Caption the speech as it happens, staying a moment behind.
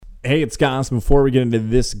Hey, it's Goz. Before we get into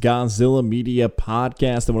this Godzilla Media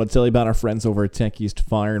podcast, I want to tell you about our friends over at Tech East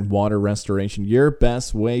Fire and Water Restoration. Your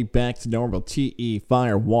best way back to normal.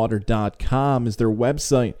 TEFirewater.com is their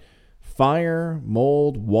website. Fire,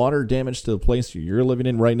 mold, water damage to the place you're living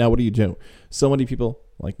in right now. What do you do? So many people,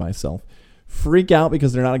 like myself, freak out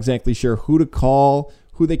because they're not exactly sure who to call,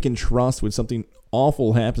 who they can trust when something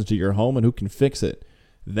awful happens to your home, and who can fix it.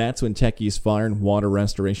 That's when Tech East Fire and Water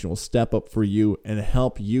Restoration will step up for you and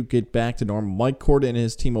help you get back to normal. Mike Corda and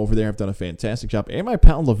his team over there have done a fantastic job. And my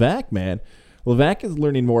pal Levac, man. Levac is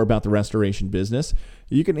learning more about the restoration business.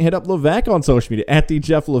 You can hit up Levac on social media, at the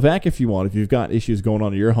Jeff Levac if you want, if you've got issues going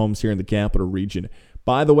on in your homes here in the capital region.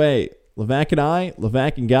 By the way,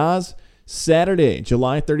 Levac and Goz, Saturday,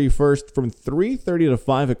 July 31st from 3:30 to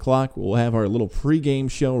 5 o'clock, we'll have our little pregame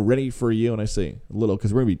show ready for you. And I say a little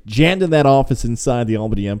because we're going to be jammed in that office inside the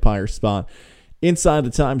Albany Empire spot, inside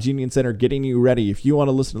the Times Union Center, getting you ready. If you want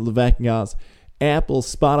to listen to Levac and Goz, Apple,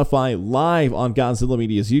 Spotify, live on Godzilla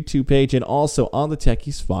Media's YouTube page, and also on the Tech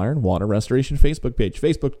East Fire and Water Restoration Facebook page,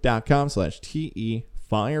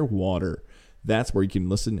 facebook.com/TEFirewater. That's where you can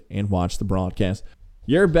listen and watch the broadcast.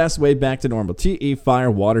 Your best way back to normal,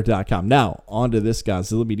 TEFirewater.com. Now, on to this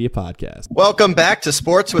Godzilla Media podcast. Welcome back to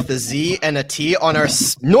Sports with a Z and a T on our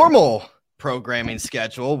normal programming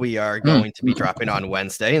schedule. We are going to be dropping on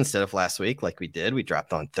Wednesday instead of last week like we did. We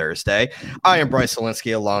dropped on Thursday. I am Bryce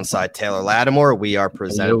Olinsky alongside Taylor Lattimore. We are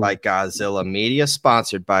presented by Godzilla Media,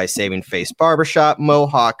 sponsored by Saving Face Barbershop,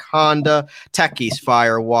 Mohawk Honda, Tech East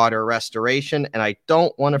Fire Water Restoration, and I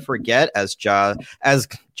don't want to forget, as Goz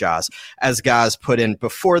put in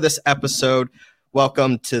before this episode,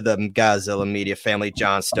 welcome to the Godzilla Media family,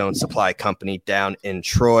 John Stone Supply Company down in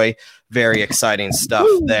Troy. Very exciting stuff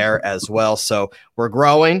there as well. So we're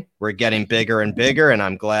growing, we're getting bigger and bigger, and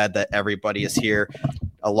I'm glad that everybody is here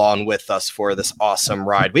along with us for this awesome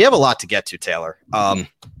ride. We have a lot to get to, Taylor.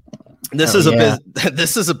 This is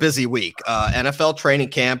a busy week. NFL training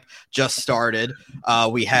camp just started.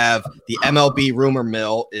 We have the MLB rumor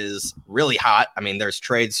mill is really hot. I mean, there's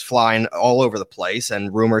trades flying all over the place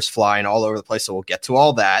and rumors flying all over the place. So we'll get to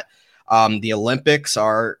all that. The Olympics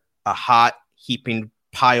are a hot heaping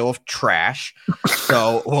pile of trash.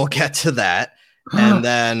 So we'll get to that. And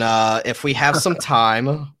then if we have some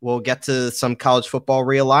time, we'll get to some college football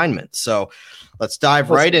realignment. So let's dive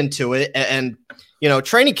right into it. And you know,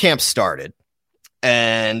 training camp started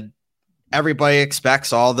and everybody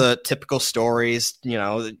expects all the typical stories. You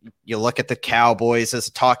know, you look at the Cowboys as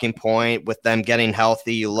a talking point with them getting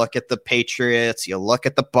healthy. You look at the Patriots, you look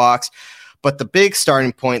at the Bucs, but the big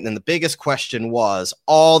starting point and the biggest question was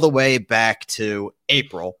all the way back to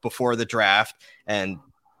April before the draft. And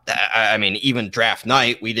I mean, even draft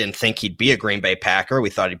night, we didn't think he'd be a Green Bay Packer.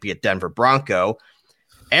 We thought he'd be a Denver Bronco.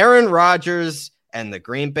 Aaron Rodgers and the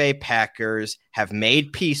Green Bay Packers have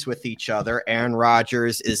made peace with each other. Aaron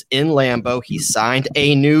Rodgers is in Lambeau. He signed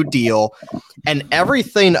a new deal. And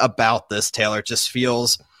everything about this, Taylor, just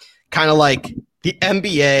feels kind of like the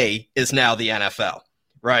NBA is now the NFL,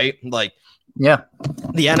 right? Like, yeah,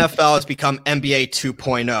 the NFL has become NBA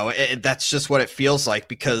 2.0. That's just what it feels like,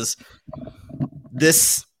 because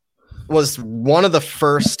this was one of the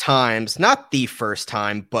first times, not the first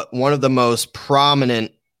time, but one of the most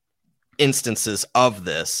prominent instances of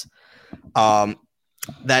this, that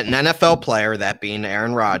an NFL player, that being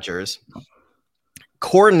Aaron Rodgers,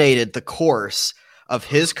 coordinated the course of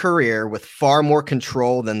his career with far more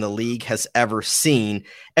control than the league has ever seen,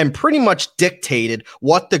 and pretty much dictated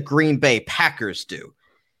what the Green Bay Packers do.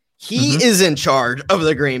 He is in charge of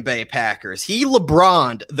the Green Bay Packers. He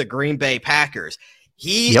LeBron'd the Green Bay Packers.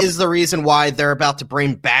 He is the reason why they're about to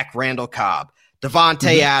bring back Randall Cobb.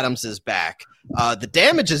 Devontae Adams is back. The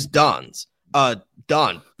damage is done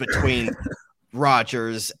between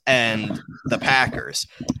Rodgers and the Packers.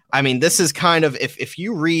 I mean, this is kind of, if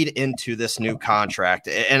you read into this new contract,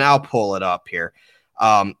 and I'll pull it up here.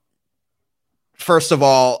 First of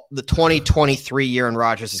all, the 2023 year in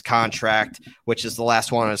Rodgers' contract, which is the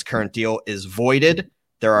last one on his current deal, is voided.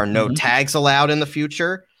 There are no tags allowed in the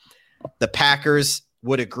future. The Packers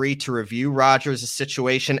would agree to review Rodgers'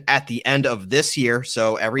 situation at the end of this year.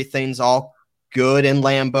 So everything's all good in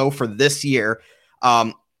Lambeau for this year.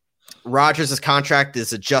 Rodgers' contract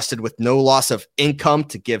is adjusted with no loss of income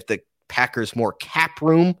to give the Packers more cap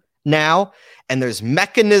room now. And there's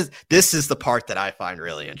mechanisms. This is the part that I find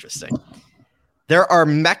really interesting. There are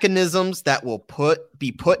mechanisms that will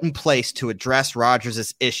be put in place to address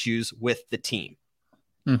Rodgers' issues with the team.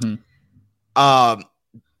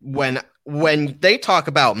 When they talk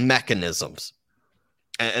about mechanisms,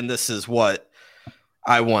 and this is what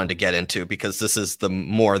I wanted to get into because this is the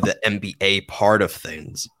NBA part of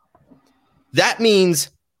things. That means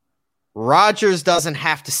Rodgers doesn't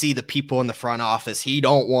have to see the people in the front office he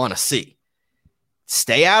don't want to see.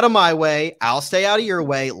 Stay out of my way. I'll stay out of your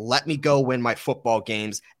way. Let me go win my football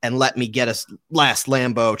games and let me get a last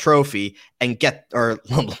Lambeau trophy and get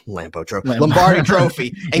Lombardi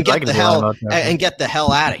trophy and get the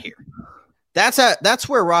hell out of here. That's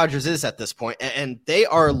where Rodgers is at this point, and they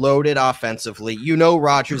are loaded offensively. You know,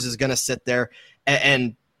 Rodgers is going to sit there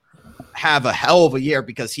and have a hell of a year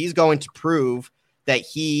because he's going to prove that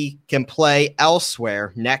he can play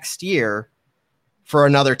elsewhere next year for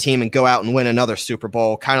another team and go out and win another Super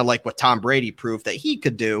Bowl, kind of like what Tom Brady proved that he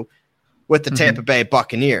could do with the Tampa Bay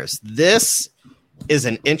Buccaneers. This is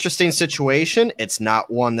an interesting situation. It's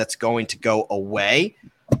not one that's going to go away.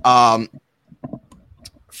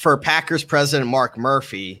 For Packers president Mark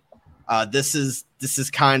Murphy, this is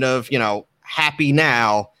kind of, happy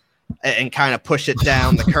now and kind of push it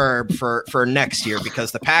down the curb for next year,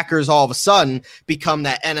 because the Packers all of a sudden become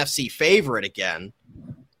that NFC favorite again.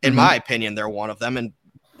 In my opinion, they're one of them. And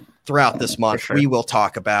throughout this month, we will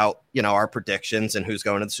talk about, our predictions and who's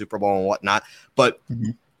going to the Super Bowl and whatnot. But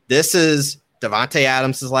this is Davante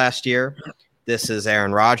Adams' last year. This is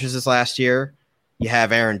Aaron Rodgers' last year. You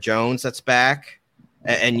have Aaron Jones that's back.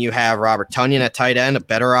 And you have Robert Tonyan at tight end, a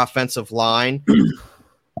better offensive line,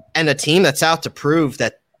 and a team that's out to prove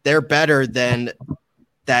that they're better than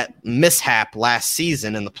that mishap last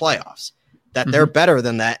season in the playoffs, that they're better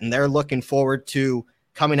than that, and they're looking forward to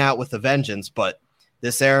coming out with a vengeance. But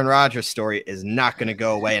this Aaron Rodgers story is not going to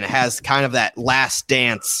go away, and it has kind of that last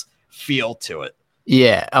dance feel to it.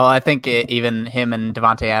 Yeah, well, I think even him and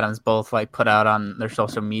Davante Adams both put out on their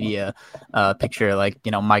social media picture,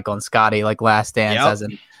 Michael and Scotty, last dance, as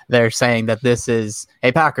in they're saying that this is,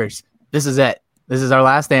 hey Packers, this is it. This is our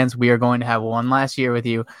last dance. We are going to have one last year with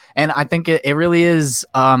you. And I think it really is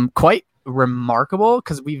quite remarkable,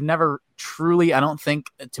 because we've never truly, I don't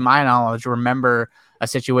think, to my knowledge, remember a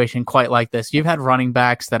situation quite like this. You've had running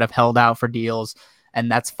backs that have held out for deals, and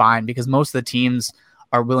that's fine, because most of the teams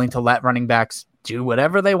are willing to let running backs do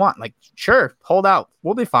whatever they want. Sure, hold out.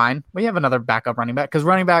 We'll be fine. We have another backup running back, because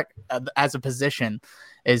running back as a position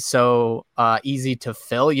is so easy to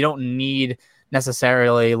fill. You don't need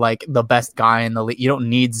necessarily the best guy in the league. You don't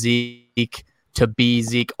need Zeke to be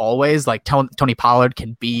Zeke always. Tony Pollard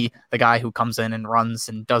can be the guy who comes in and runs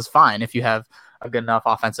and does fine. If you have a good enough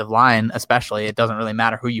offensive line, especially, it doesn't really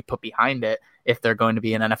matter who you put behind it. If they're going to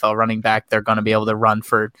be an NFL running back, they're going to be able to run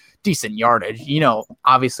for decent yardage.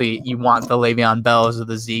 Obviously you want the Le'Veon Bells or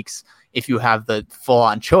the Zekes if you have the full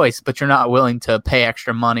on choice, but you're not willing to pay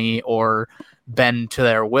extra money or bend to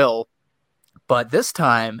their will. But this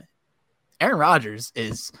time, Aaron Rodgers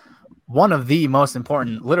is one of the most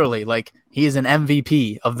important, literally, he is an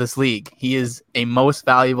MVP of this league. He is a most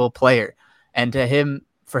valuable player. And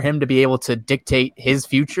for him to be able to dictate his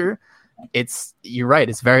future, you're right.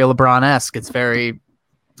 It's very LeBron-esque. It's very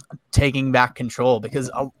taking back control,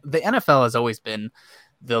 because the NFL has always been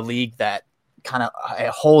the league that kind of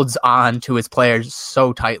holds on to its players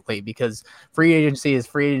so tightly, because free agency is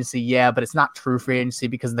free agency. Yeah, but it's not true free agency,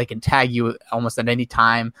 because they can tag you almost at any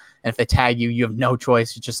time. And if they tag you, you have no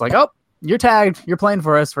choice. It's just oh, you're tagged. You're playing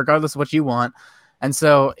for us regardless of what you want. And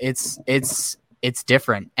so it's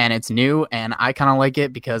different and it's new, and I kind of like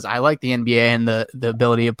it, because I like the NBA and the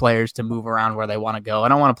ability of players to move around where they want to go. I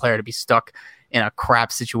don't want a player to be stuck in a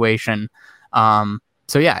crap situation.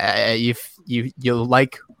 So yeah,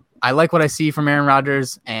 I like what I see from Aaron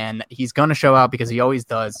Rodgers, and he's going to show out, because he always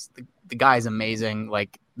does. The guy's amazing.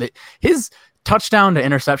 His touchdown to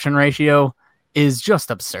interception ratio is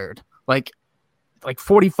just absurd.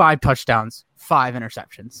 45 touchdowns, 5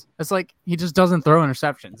 interceptions. It's he just doesn't throw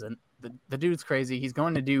interceptions, and the dude's crazy. He's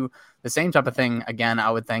going to do the same type of thing again, I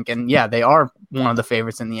would think. And yeah, they are one of the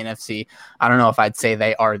favorites in the NFC. I don't know if I'd say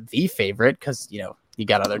they are the favorite, because, you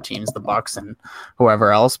got other teams, the Bucks and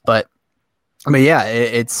whoever else. But yeah,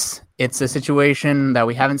 it's a situation that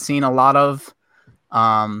we haven't seen a lot of.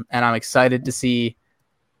 And I'm excited to see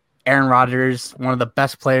Aaron Rodgers, one of the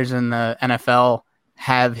best players in the NFL,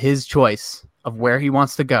 have his choice of where he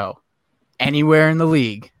wants to go anywhere in the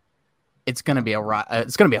league. It's going to be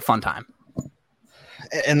a fun time.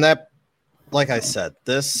 And that, like I said,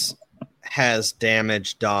 this has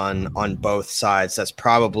damage done on both sides that's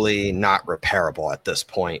probably not repairable at this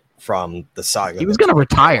point from the saga. He was going to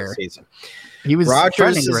retire. Season. He was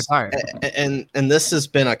Rodgers to retire. And this has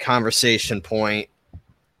been a conversation point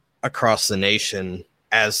across the nation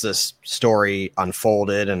as this story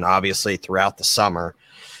unfolded, and obviously throughout the summer.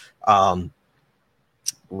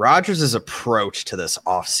 Rodgers' approach to this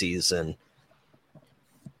offseason,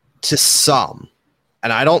 to some,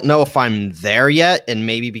 and I don't know if I'm there yet, and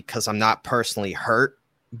maybe because I'm not personally hurt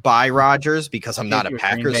by Rodgers because I'm not a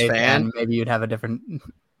Packers fan. Maybe you'd have a different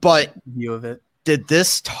view of it. Did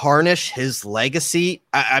this tarnish his legacy?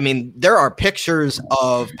 I mean, there are pictures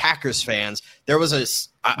of Packers fans. There was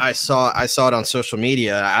I saw it on social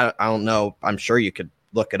media. I don't know. I'm sure you could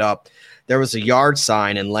look it up. There was a yard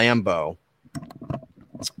sign in Lambeau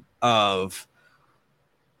of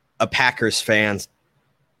a Packers fans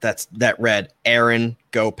that read "Aaron,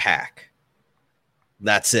 go Pack."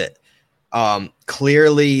 That's it.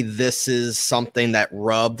 Clearly, this is something that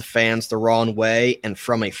rubbed fans the wrong way. And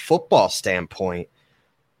from a football standpoint,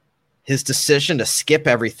 his decision to skip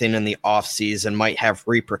everything in the offseason might have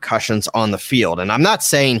repercussions on the field. And I'm not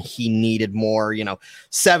saying he needed more,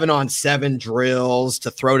 7-on-7 drills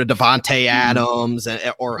to throw to Davante Adams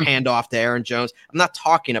or hand off to Aaron Jones. I'm not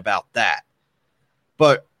talking about that.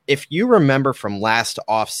 But if you remember from last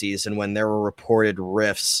offseason when there were reported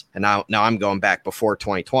rifts, and now I'm going back before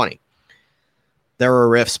 2020, there were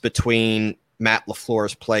rifts between Matt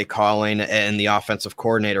LaFleur's play calling and the offensive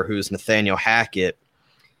coordinator, who's Nathaniel Hackett.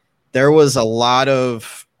 There was a lot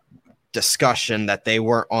of discussion that they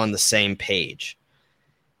weren't on the same page.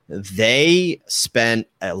 They spent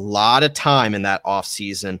a lot of time in that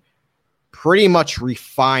offseason pretty much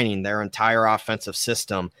refining their entire offensive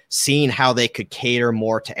system, seeing how they could cater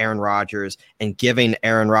more to Aaron Rodgers and giving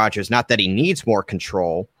Aaron Rodgers, not that he needs more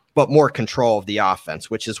control, but more control of the offense,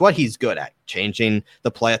 which is what he's good at, changing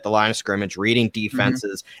the play at the line of scrimmage, reading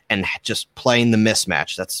defenses, and just playing the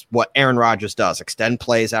mismatch. That's what Aaron Rodgers does, extend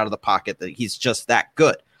plays out of the pocket. That he's just that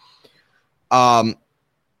good.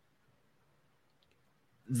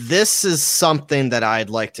 This is something that I'd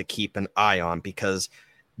like to keep an eye on because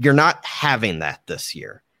you're not having that this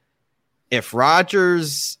year. If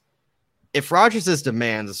Rodgers'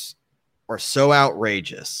 demands are so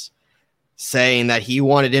outrageous, saying that he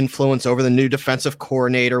wanted influence over the new defensive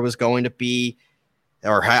coordinator was going to be,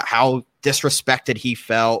 or how disrespected he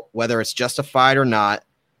felt, whether it's justified or not.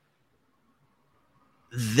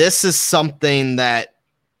 This is something that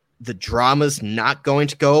the drama's not going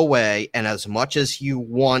to go away. And as much as you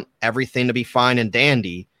want everything to be fine and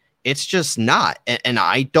dandy, it's just not. And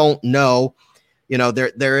I don't know,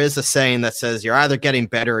 there is a saying that says you're either getting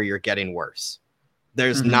better or you're getting worse.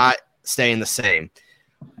 There's not staying the same.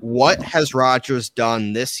 What has Rodgers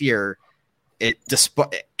done this year,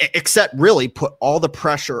 except really put all the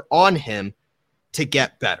pressure on him to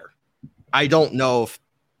get better? I don't know if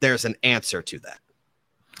there's an answer to that.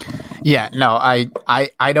 Yeah, no,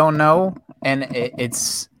 I don't know. And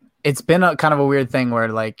it's been a kind of a weird thing where,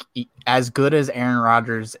 like, as good as Aaron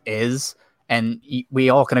Rodgers is, and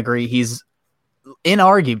we all can agree he's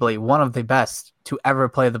inarguably one of the best to ever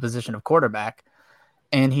play the position of quarterback,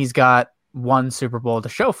 and he's got one Super Bowl to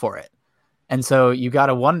show for it. And so you got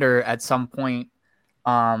to wonder at some point,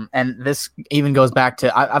 and this even goes back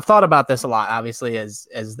to, I've thought about this a lot, obviously, as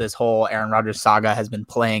this whole Aaron Rodgers saga has been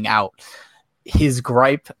playing out. His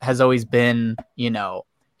gripe has always been,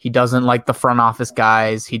 he doesn't like the front office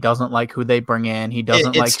guys. He doesn't like who they bring in. He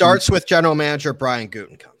doesn't like. It starts with general manager Brian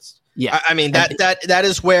Gutekunst. Yeah, I mean that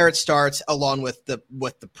is where it starts, along with the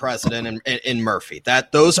president and Murphy.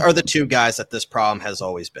 Those are the two guys that this problem has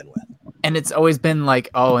always been with. And it's always been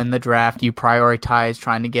like, in the draft you prioritize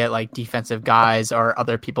trying to get like defensive guys or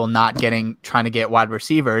other people trying to get wide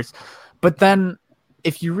receivers. But then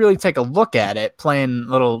if you really take a look at it, playing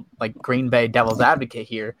little like Green Bay devil's advocate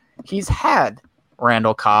here, he's had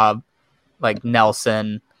Randall Cobb, like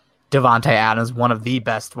Nelson, Davante Adams, one of the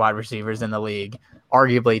best wide receivers in the league,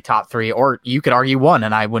 arguably top 3, or you could argue 1,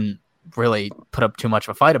 and I wouldn't really put up too much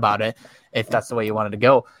of a fight about it if that's the way you wanted to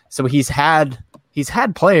go. So he's had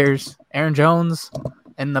players, Aaron Jones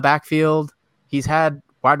in the backfield. He's had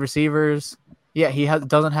wide receivers. Yeah,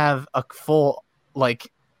 doesn't have a full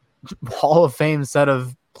like Hall of Fame set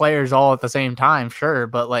of players all at the same time, sure,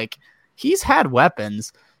 but like he's had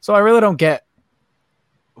weapons. So I really don't get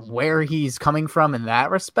where he's coming from in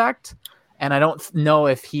that respect. And I don't know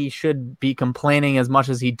if he should be complaining as much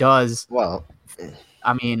as he does. Well,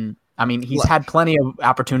 I mean, he's had plenty of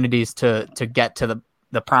opportunities to get to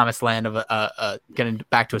the promised land of getting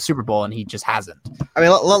back to a Super Bowl, and he just hasn't. I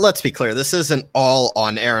mean, let's be clear. This isn't all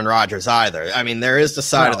on Aaron Rodgers either. I mean, there is the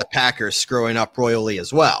side of the Packers screwing up royally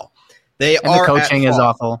as well. The coaching is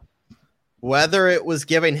awful. Whether it was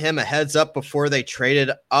giving him a heads up before they traded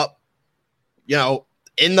up,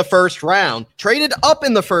 in the first round, traded up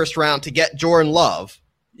in the first round to get Jordan Love.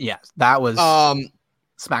 Yes, that was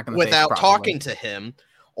smacking the without face talking to him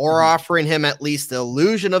or offering him at least the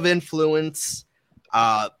illusion of influence.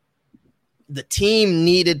 The team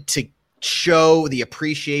needed to show the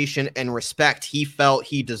appreciation and respect he felt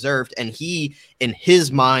he deserved. And he, in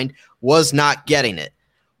his mind, was not getting it.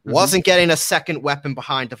 Wasn't getting a second weapon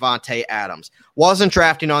behind Davante Adams. Wasn't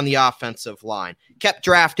drafting on the offensive line. Kept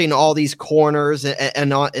drafting all these corners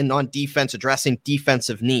and on defense, addressing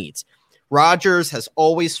defensive needs. Rodgers has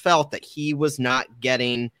always felt that he was not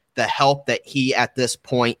getting the help that he, at this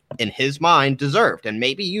point in his mind, deserved. And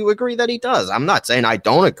maybe you agree that he does. I'm not saying I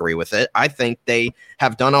don't agree with it. I think they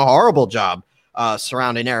have done a horrible job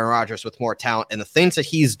surrounding Aaron Rodgers with more talent, and the things that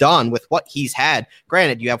he's done with what he's had.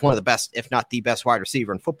 Granted, you have one of the best, if not the best wide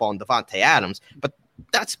receiver in football in Davante Adams, but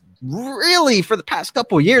that's really, for the past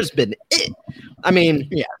couple of years, been it. I mean,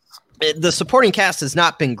 the supporting cast has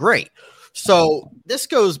not been great. So this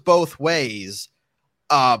goes both ways,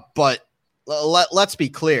 but let's be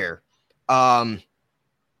clear.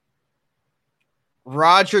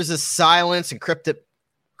 Rodgers' silence and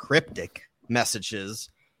cryptic messages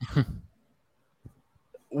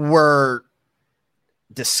were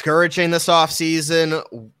discouraging this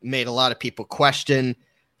offseason, made a lot of people question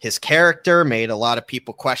his character, made a lot of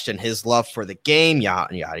people question his love for the game,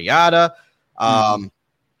 yada, yada, yada.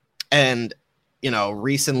 And,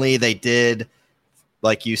 recently they did,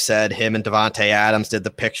 like you said, him and Davante Adams did the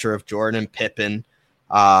picture of Jordan and Pippen,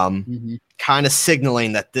 kind of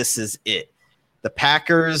signaling that this is it. The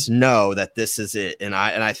Packers know that this is it, and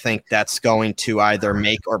I think that's going to either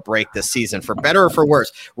make or break this season, for better or for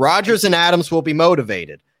worse. Rodgers and Adams will be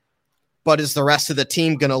motivated, but is the rest of the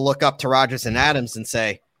team going to look up to Rodgers and Adams and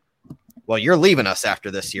say, well, you're leaving us after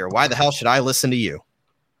this year. Why the hell should I listen to you?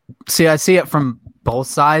 See, I see it from both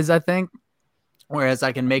sides, I think. Whereas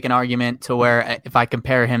I can make an argument to where if I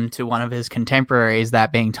compare him to one of his contemporaries,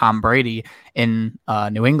 that being Tom Brady in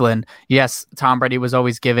New England, yes, Tom Brady was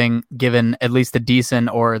always given at least a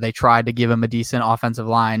decent, or they tried to give him a decent offensive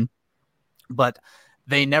line, but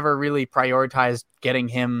they never really prioritized getting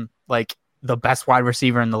him like the best wide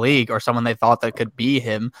receiver in the league or someone they thought that could be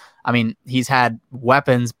him. I mean, he's had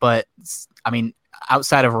weapons, but I mean,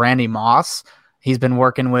 outside of Randy Moss, he's been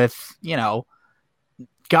working with,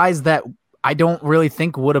 guys that I don't really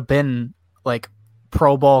think would have been like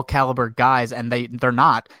Pro Bowl caliber guys, and they're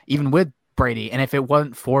not, even with Brady. And if it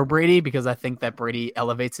wasn't for Brady, because I think that Brady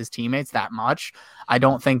elevates his teammates that much, I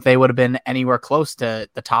don't think they would have been anywhere close to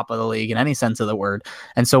the top of the league in any sense of the word.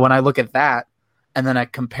 And so when I look at that, and then I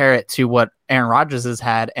compare it to what Aaron Rodgers has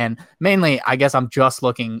had, and mainly, I guess I'm just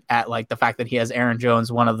looking at like the fact that he has Aaron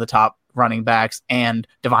Jones, one of the top running backs, and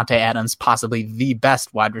Davante Adams, possibly the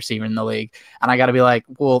best wide receiver in the league. And I got to be like,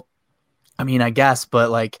 well, I mean, I guess, but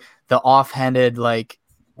like the offhanded, like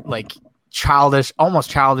childish, almost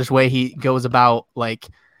childish way he goes about like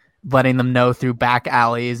letting them know through back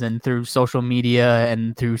alleys and through social media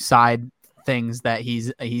and through side things that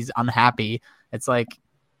he's unhappy. It's like,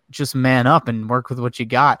 just man up and work with what you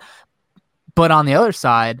got. But on the other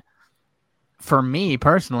side, for me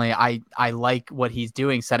personally, I like what he's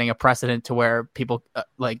doing, setting a precedent to where people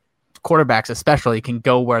like quarterbacks especially can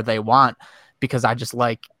go where they want, because I just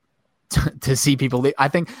like to see people leave. I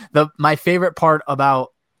think my favorite part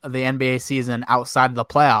about the NBA season outside of the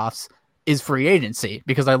playoffs is free agency,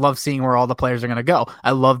 because I love seeing where all the players are going to go.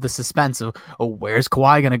 I love the suspense of, where's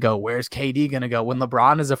Kawhi going to go? Where's KD going to go? When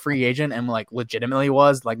LeBron is a free agent and like legitimately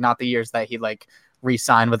was, like, not the years that he like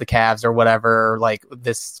re-signed with the Cavs or whatever, or like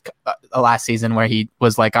this last season where he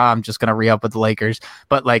was like, I'm just going to re-up with the Lakers.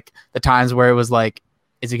 But like the times where it was like,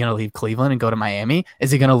 is he going to leave Cleveland and go to Miami?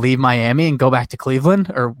 Is he going to leave Miami and go back to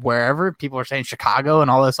Cleveland or wherever? People are saying Chicago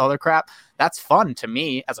and all this other crap. That's fun to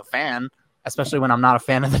me as a fan, especially when I'm not a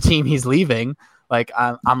fan of the team he's leaving. Like,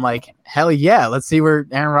 I'm like, hell yeah, let's see where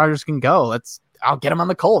Aaron Rodgers can go. I'll get him on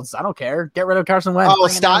the Colts. I don't care. Get rid of Carson Wentz. Oh,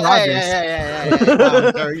 stop. Yeah.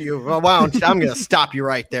 I'm going to stop you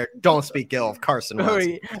right there. Don't speak ill of Carson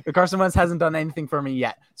Wentz. Carson Wentz hasn't done anything for me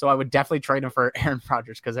yet, so I would definitely trade him for Aaron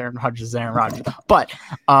Rodgers, because Aaron Rodgers is Aaron Rodgers. But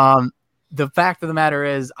the fact of the matter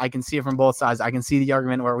is, I can see it from both sides. I can see the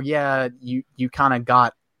argument where, yeah, you kind of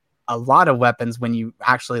got a lot of weapons when you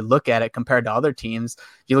actually look at it compared to other teams.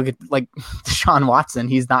 You look at like Deshaun Watson,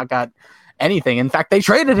 he's not got anything. In fact, they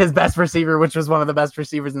traded his best receiver, which was one of the best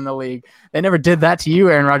receivers in the league. They never did that to you,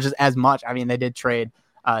 Aaron Rodgers, as much. I mean, they did trade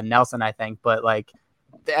Nelson, I think, but like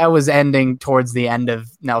that was ending towards the end of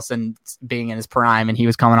Nelson being in his prime, and he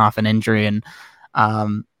was coming off an injury. And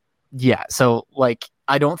so like,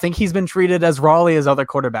 I don't think he's been treated as rawly as other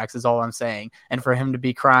quarterbacks, is all I'm saying. And for him to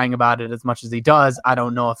be crying about it as much as he does, I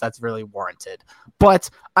don't know if that's really warranted. But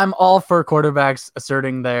I'm all for quarterbacks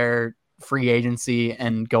asserting their free agency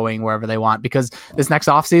and going wherever they want, because this next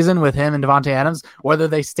offseason with him and Davante Adams, whether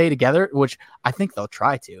they stay together, which I think they'll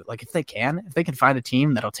try to, like if they can find a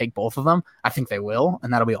team that'll take both of them, I think they will,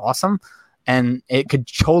 and that'll be awesome. And it could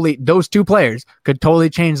totally, those two players could totally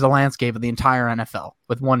change the landscape of the entire NFL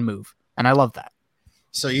with one move. And I love that.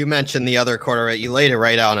 So you mentioned the other quarterback. You laid it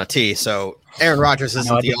right out on a tee. So Aaron Rodgers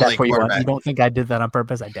isn't the only quarterback. You don't think I did that on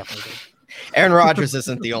purpose? I definitely did. Aaron Rodgers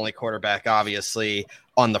isn't the only quarterback, obviously,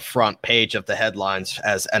 on the front page of the headlines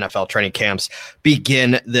as NFL training camps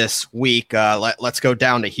begin this week. Let's go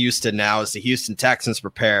down to Houston now as the Houston Texans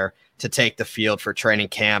prepare to take the field for training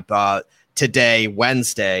camp. Today,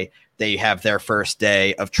 Wednesday, they have their first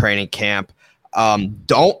day of training camp.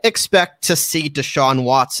 Don't expect to see Deshaun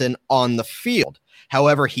Watson on the field.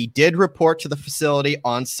 However, he did report to the facility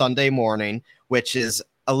on Sunday morning, which is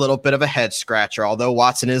a little bit of a head scratcher. Although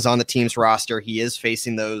Watson is on the team's roster, he is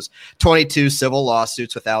facing those 22 civil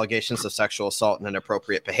lawsuits with allegations of sexual assault and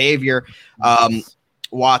inappropriate behavior.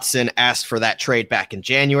 Watson asked for that trade back in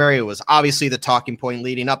January. It was obviously the talking point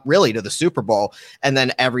leading up really to the Super Bowl. And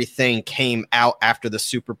then everything came out after the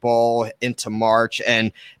Super Bowl into March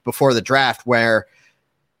and before the draft, where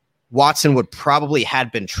Watson would probably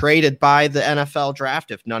had been traded by the NFL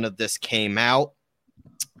draft if none of this came out.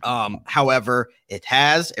 However, it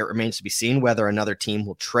remains to be seen whether another team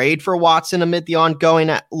will trade for Watson amid the ongoing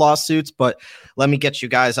lawsuits. But let me get you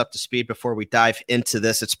guys up to speed before we dive into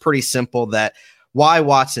this. It's pretty simple that why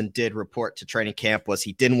Watson did report to training camp was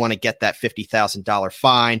he didn't want to get that $50,000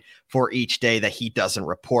 fine for each day that he doesn't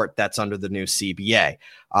report. That's under the new CBA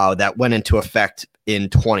that went into effect in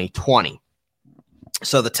 2020.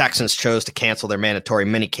 So the Texans chose to cancel their mandatory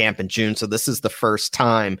minicamp in June. So this is the first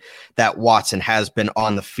time that Watson has been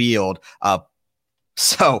on the field.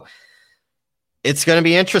 So it's going to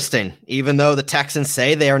be interesting, even though the Texans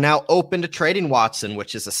say they are now open to trading Watson,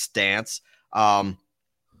 which is a stance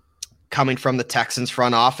coming from the Texans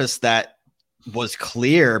front office that was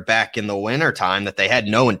clear back in the wintertime that they had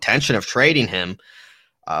no intention of trading him.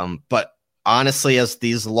 But honestly, as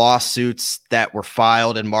these lawsuits that were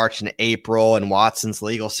filed in March and April and Watson's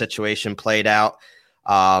legal situation played out,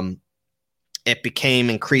 it became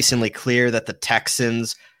increasingly clear that the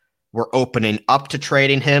Texans were opening up to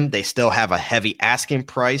trading him. They still have a heavy asking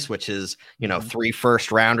price, which is, 3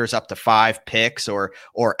 first rounders up to 5 picks or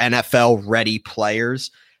NFL ready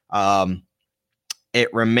players.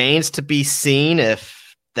 It remains to be seen if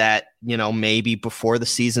that, maybe before the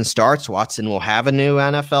season starts, Watson will have a new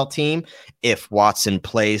NFL team if Watson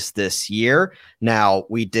plays this year. Now,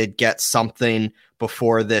 we did get something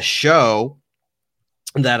before this show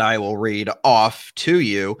that I will read off to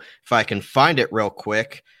you if I can find it real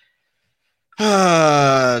quick.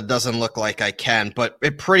 Doesn't look like I can, but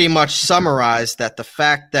it pretty much summarized that the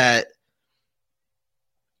fact that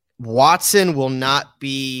Watson will not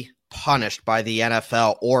be punished by the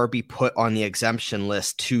NFL or be put on the exemption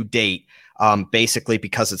list to date, basically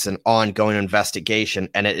because it's an ongoing investigation,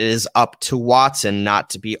 and it is up to Watson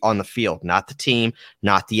not to be on the field, not the team,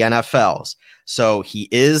 not the NFL's. So he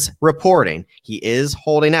is reporting, he is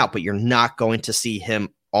holding out, but you're not going to see him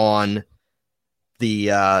on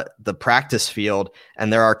the practice field.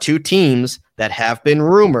 And there are 2 teams that have been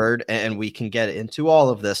rumored, and we can get into all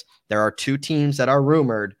of this. There are 2 teams that are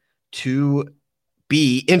rumored to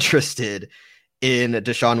be interested in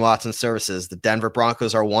Deshaun Watson's services. The Denver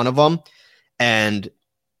Broncos are one of them, and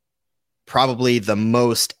probably the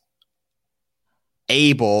most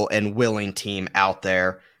able and willing team out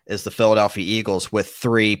there is the Philadelphia Eagles with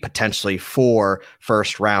 3, potentially 4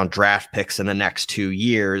 first-round draft picks in the next 2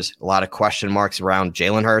 years. A lot of question marks around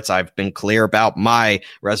Jalen Hurts. I've been clear about my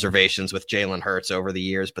reservations with Jalen Hurts over the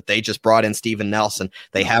years, but they just brought in Steven Nelson.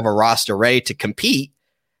 They have a roster ready to compete.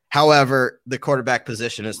 However, the quarterback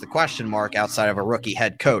position is the question mark outside of a rookie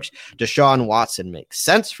head coach. Deshaun Watson makes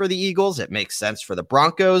sense for the Eagles. It makes sense for the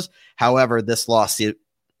Broncos. However, this lawsuit,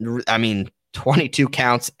 22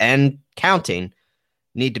 counts and counting,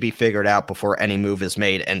 need to be figured out before any move is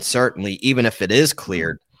made. And certainly, even if it is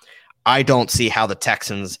cleared, I don't see how the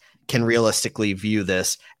Texans can realistically view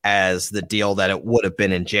this as the deal that it would have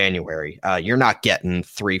been in January. You're not getting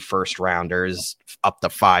 3 first rounders, up to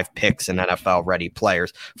 5 picks and NFL ready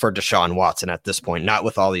players for Deshaun Watson at this point, not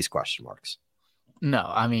with all these question marks. No,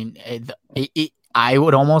 I mean, I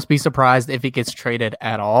would almost be surprised if he gets traded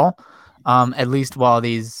at all, at least while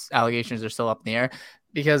these allegations are still up in the air,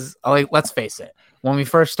 because let's face it, when we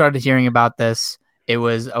first started hearing about this, it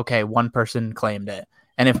was, okay, one person claimed it.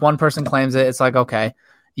 And if one person claims it, it's like, okay,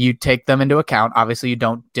 you take them into account. Obviously, you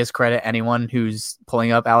don't discredit anyone who's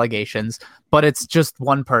pulling up allegations, but it's just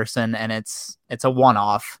one person and it's a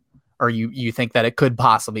one-off, or you think that it could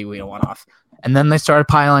possibly be a one-off. And then they started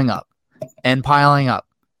piling up and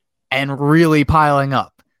really piling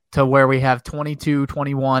up to where we have 22,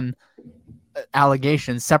 21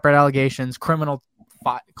 allegations, separate allegations, criminally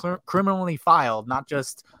filed, not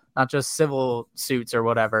just civil suits or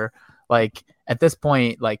whatever. Like at this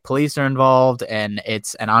point, like police are involved and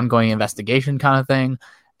it's an ongoing investigation kind of thing.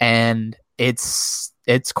 And it's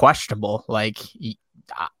questionable. Like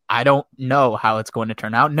I don't know how it's going to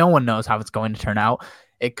turn out. No one knows how it's going to turn out.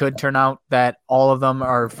 It could turn out that all of them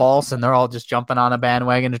are false and they're all just jumping on a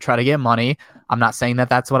bandwagon to try to get money. I'm not saying that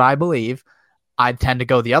that's what I believe. I tend to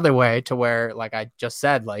go the other way to where, like I just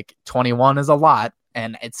said, like 21 is a lot.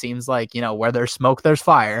 And it seems like, where there's smoke, there's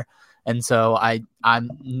fire. And so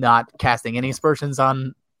I'm not casting any aspersions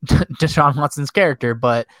on Deshaun Watson's character,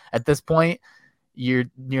 but at this point,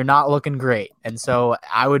 you're not looking great. And so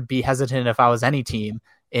I would be hesitant if I was any team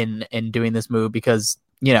in doing this move because,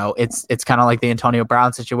 it's kind of like the Antonio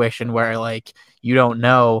Brown situation where like you don't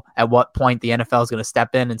know at what point the NFL is going to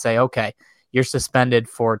step in and say, okay, you're suspended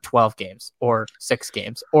for 12 games or 6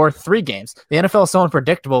 games or 3 games. The NFL is so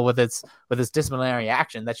unpredictable with its disciplinary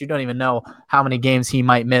action that you don't even know how many games he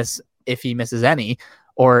might miss if he misses any,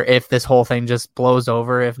 or if this whole thing just blows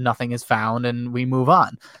over if nothing is found and we move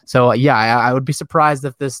on. So yeah, I would be surprised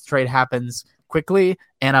if this trade happens quickly,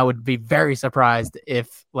 and I would be very surprised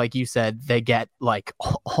if, like you said, they get like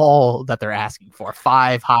all that they're asking for,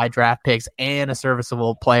 5 high draft picks and a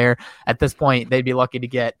serviceable player. At this point, they'd be lucky to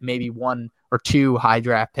get maybe 1 or 2 high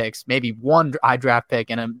draft picks, maybe 1 high draft pick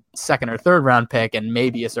and a 2nd or 3rd round pick, and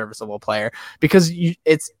maybe a serviceable player, because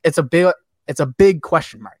it's a big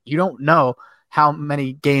question mark. You don't know how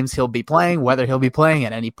many games he'll be playing, whether he'll be playing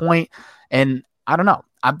at any point, and I don't know.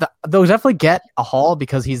 They'll definitely get a haul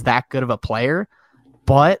because he's that good of a player,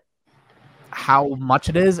 but how much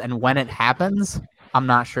it is and when it happens, I'm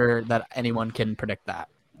not sure that anyone can predict that.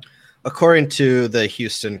 According to the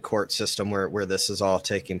Houston court system where this is all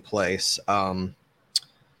taking place,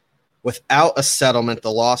 without a settlement,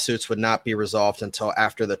 the lawsuits would not be resolved until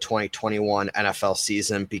after the 2021 NFL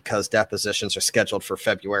season because depositions are scheduled for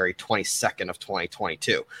February 22nd of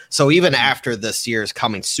 2022. So even after this year's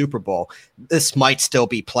coming Super Bowl, this might still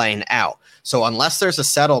be playing out. So unless there's a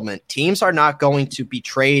settlement, teams are not going to be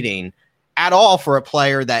trading at all for a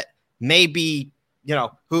player that may be,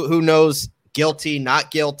 who knows, guilty, not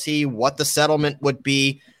guilty, what the settlement would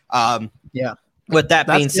be. Yeah. With that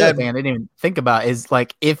being said, the thing I didn't even think about is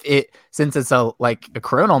like since it's a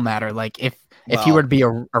criminal matter, like if he were to be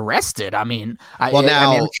arrested, I mean,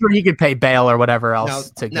 I'm sure he could pay bail or whatever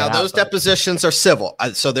else to get out. Those depositions are civil,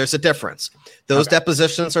 so there's a difference. Those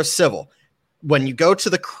depositions are civil. When you go to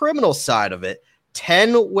the criminal side of it,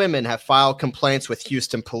 10 women have filed complaints with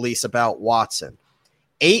Houston police about Watson.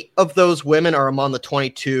 8 of those women are among the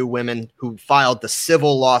 22 women who filed the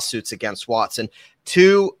civil lawsuits against Watson.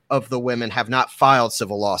 2 of the women have not filed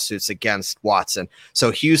civil lawsuits against Watson.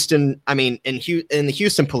 So Houston, and the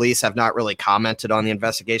Houston police have not really commented on the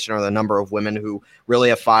investigation or the number of women who really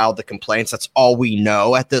have filed the complaints. That's all we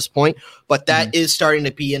know at this point. But that is starting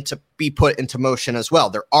to be put into motion as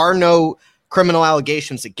well. There are no criminal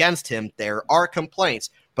allegations against him. There are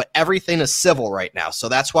complaints, but everything is civil right now. So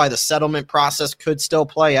that's why the settlement process could still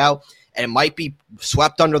play out. And it might be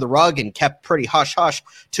swept under the rug and kept pretty hush-hush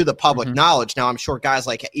to the public knowledge. Now, I'm sure guys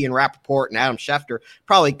like Ian Rappaport and Adam Schefter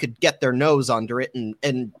probably could get their nose under it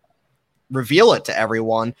and reveal it to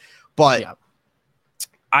everyone. But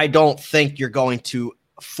I don't think you're going to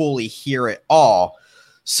fully hear it all.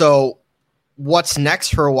 So what's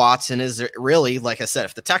next for Watson is really, like I said,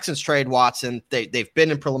 if the Texans trade Watson, they've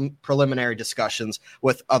been in preliminary discussions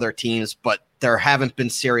with other teams, but there haven't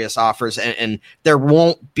been serious offers, and there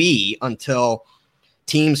won't be until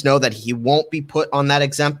teams know that he won't be put on that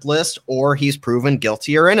exempt list or he's proven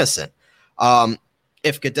guilty or innocent.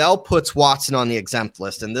 If Goodell puts Watson on the exempt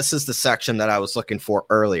list, and this is the section that I was looking for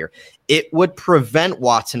earlier, it would prevent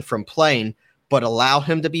Watson from playing, but allow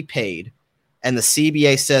him to be paid. And the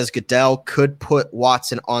CBA says Goodell could put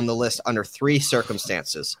Watson on the list under 3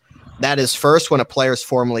 circumstances. That is, first, when a player is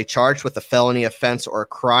formally charged with a felony offense or a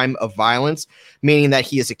crime of violence, meaning that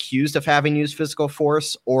he is accused of having used physical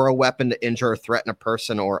force or a weapon to injure or threaten a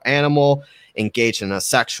person or animal, engaged in a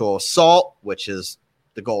sexual assault, which is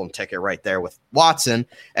the golden ticket right there with Watson.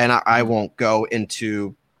 And I won't go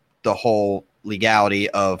into the whole legality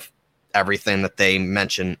of everything that they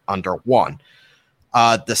mention under 1.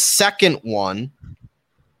 The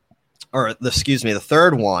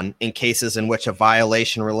third one, in cases in which a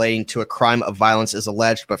violation relating to a crime of violence is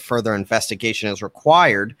alleged but further investigation is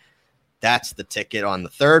required, that's the ticket on the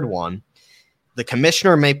third one. The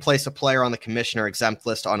commissioner may place a player on the commissioner exempt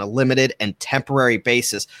list on a limited and temporary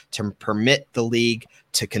basis to permit the league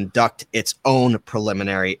to conduct its own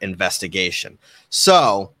preliminary investigation.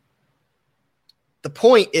 So the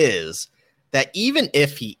point is that even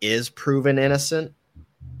if he is proven innocent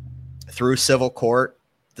through civil court,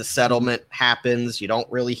 the settlement happens, you don't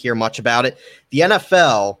really hear much about it. The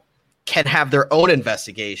NFL can have their own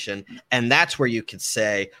investigation, and that's where you could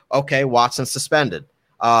say, okay, Watson's suspended.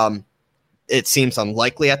 It seems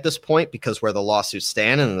unlikely at this point because where the lawsuits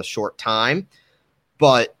stand and in the short time.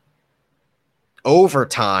 But over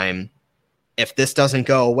time, if this doesn't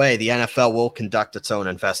go away, the NFL will conduct its own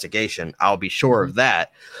investigation. I'll be sure of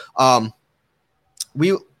that.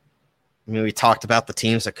 We talked about the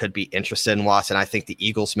teams that could be interested in Watson. I think the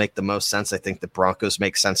Eagles make the most sense. I think the Broncos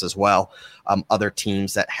make sense as well. Other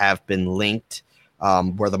teams that have been linked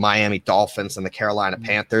were the Miami Dolphins and the Carolina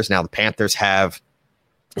Panthers. Now the Panthers have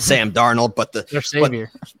Sam Darnold, but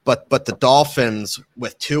the Dolphins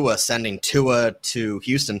with Tua, sending Tua to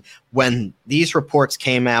Houston. When these reports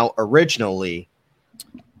came out originally,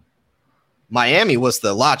 Miami was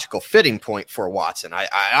the logical fitting point for Watson.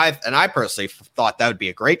 I personally thought that would be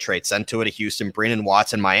a great trade. Send Tua to Houston, bring in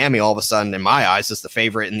Watson. Miami, all of a sudden, in my eyes, is the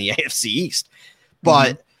favorite in the AFC East.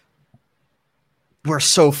 But we're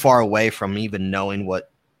so far away from even knowing what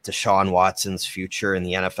Deshaun Watson's future in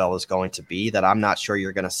the NFL is going to be that I'm not sure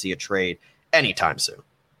you're going to see a trade anytime soon.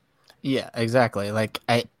 Yeah, exactly. Like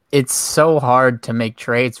it's so hard to make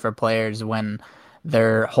trades for players when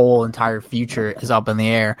their whole entire future is up in the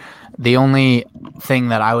air. The only thing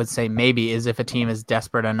that I would say maybe is if a team is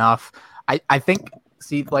desperate enough. I think,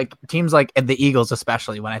 like teams like the Eagles,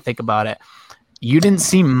 especially when I think about it, you didn't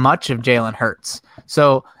see much of Jalen Hurts.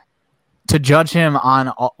 So to judge him on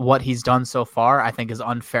what he's done so far, I think is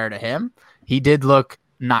unfair to him. He did look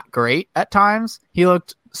not great at times. He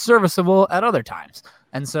looked serviceable at other times.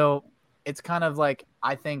 And so it's kind of like,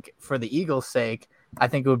 I think for the Eagles' sake, I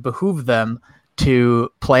think it would behoove them to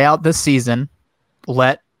play out this season,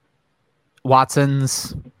 let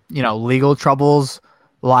Watson's, legal troubles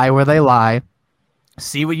lie where they lie,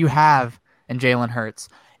 see what you have in Jalen Hurts.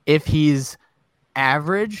 If he's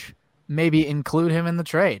average, maybe include him in the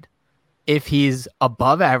trade. If he's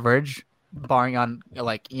above average, barring on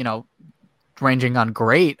ranging on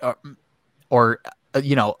great or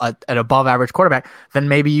an above average quarterback, then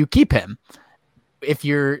maybe you keep him. If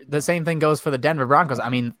the same thing goes for the Denver Broncos. I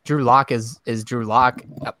mean, Drew Lock is Drew Lock.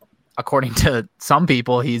 According to some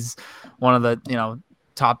people, he's one of the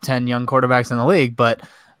top 10 young quarterbacks in the league. But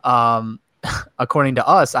according to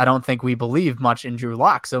us, I don't think we believe much in Drew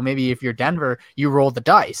Lock. So maybe if you're Denver, you roll the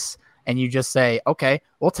dice. And you just say, okay,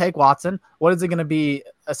 we'll take Watson. What is it going to be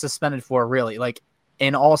suspended for, really? Like,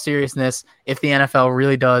 in all seriousness, if the NFL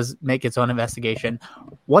really does make its own investigation,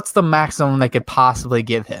 what's the maximum they could possibly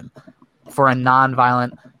give him for a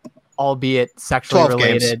non-violent, albeit sexually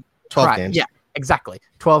related? 12 games. Yeah, exactly.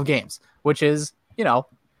 12 games, which is,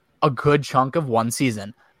 a good chunk of one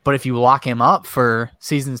season. But if you lock him up for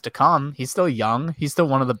seasons to come, he's still young. He's still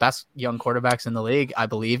one of the best young quarterbacks in the league, I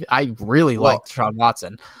believe. I really like Deshaun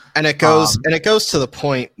Watson. And it goes to the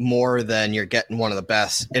point more than you're getting one of the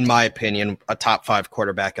best, in my opinion, a top 5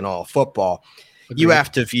 quarterback in all of football. Agreed. You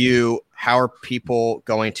have to view how are people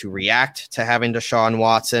going to react to having Deshaun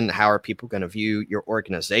Watson? How are people going to view your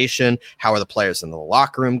organization? How are the players in the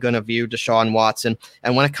locker room going to view Deshaun Watson?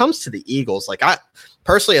 And when it comes to the Eagles, like I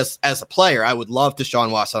personally, as a player, I would love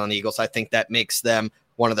Deshaun Watson on the Eagles. I think that makes them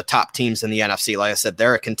one of the top teams in the NFC. Like I said,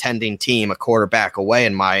 they're a contending team, a quarterback away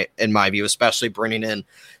in my view, especially bringing in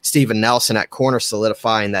Steven Nelson at corner,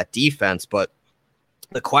 solidifying that defense. But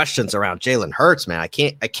the questions around Jalen Hurts, man, I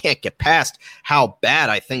can't get past how bad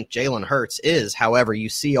I think Jalen Hurts is. However, you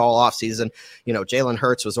see all offseason, Jalen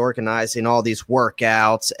Hurts was organizing all these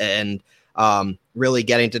workouts and really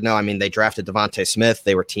getting to know. I mean, they drafted Devontae Smith.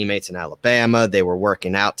 They were teammates in Alabama. They were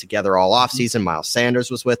working out together all offseason. Miles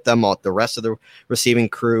Sanders was with them. The rest of the receiving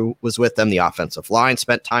crew was with them. The offensive line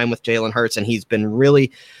spent time with Jalen Hurts, and he's been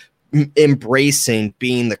really embracing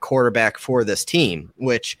being the quarterback for this team,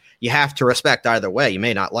 which you have to respect either way. You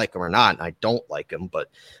may not like him or not, and I don't like him, but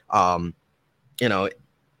I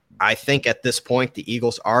think at this point the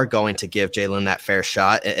Eagles are going to give Jalen that fair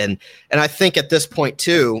shot, and I think at this point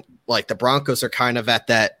too, like the Broncos are kind of at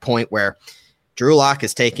that point where Drew Lock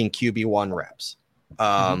is taking QB1 reps.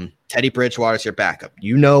 Teddy Bridgewater's your backup.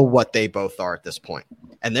 You know what they both are at this point,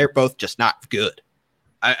 and they're both just not good.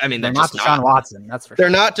 I mean, they're not Deshaun Watson. That's for sure.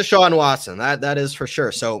 They're not Deshaun Watson. That is for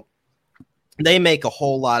sure. So they make a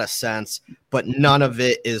whole lot of sense, but none of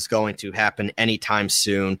it is going to happen anytime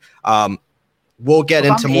soon. We'll get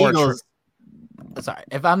into more.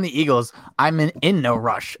 if I'm the Eagles, I'm in no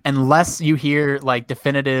rush unless you hear like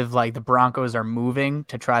definitive, like the Broncos are moving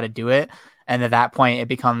to try to do it. And at that point, it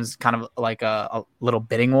becomes kind of like a little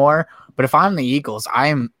bidding war. But if I'm the Eagles,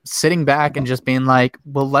 I'm sitting back and just being like,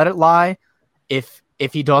 we'll let it lie.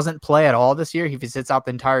 If he doesn't play at all this year, if he sits out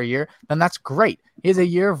the entire year, then that's great. He has a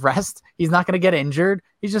year of rest. He's not going to get injured.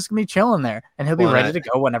 He's just going to be chilling there, and he'll be ready to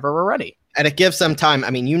go whenever we're ready. And it gives them time. I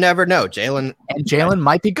mean, you never know. Jalen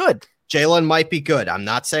might be good. Jalen might be good. I'm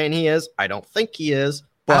not saying he is. I don't think he is.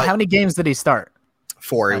 But how many games did he start?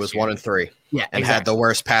 4. He was 1-3. Yeah, and had the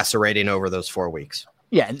worst passer rating over those 4 weeks.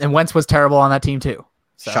 Yeah, and Wentz was terrible on that team too.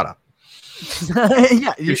 So. Shut up.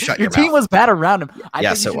 Yeah, your team was bad around him. I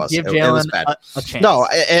think it was. Give it was bad. A chance. No,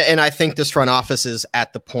 and I think this front office is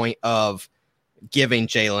at the point of giving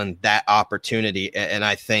Jalen that opportunity. And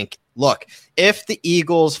I think, look, if the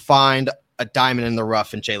Eagles find a diamond in the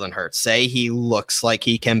rough in Jalen Hurts, say he looks like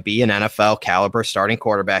he can be an NFL caliber starting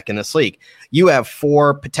quarterback in this league, you have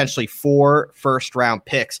potentially four first-round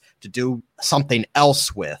picks to do something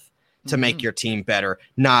else with to make your team better,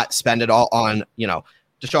 not spend it all on,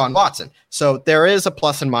 Deshaun Watson. So there is a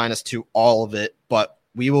plus and minus to all of it, but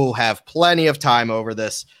we will have plenty of time over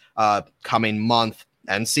this coming month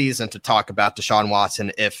and season to talk about Deshaun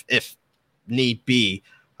Watson if need be.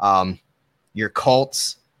 Your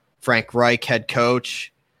Colts, Frank Reich, head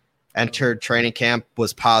coach, entered training camp,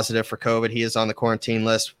 was positive for COVID. He is on the quarantine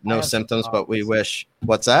list. No symptoms, but we wish.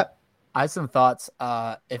 What's that? I have some thoughts.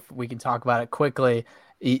 If we can talk about it quickly.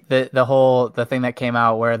 The thing that came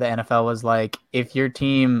out where the NFL was like, if your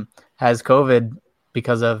team has COVID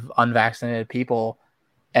because of unvaccinated people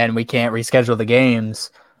and we can't reschedule the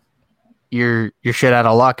games, you're shit out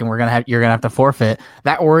of luck and you're gonna have to forfeit.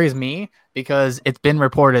 That worries me because it's been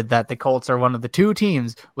reported that the Colts are one of the 2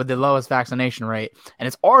 teams with the lowest vaccination rate, and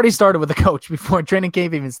it's already started with the coach before training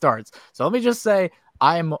camp even starts. So let me just say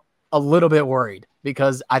I'm a little bit worried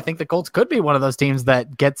because I think the Colts could be one of those teams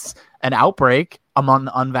that gets an outbreak among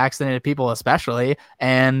unvaccinated people, especially,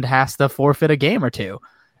 and has to forfeit a game or 2.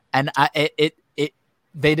 And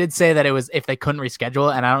they did say that it was if they couldn't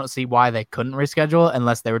reschedule, and I don't see why they couldn't reschedule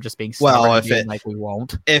unless they were just being stubborn we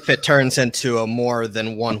won't. If it turns into a more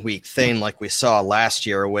than 1 week thing like we saw last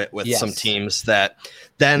year with some teams, that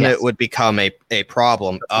then it would become a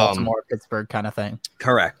problem. Baltimore, Pittsburgh kind of thing.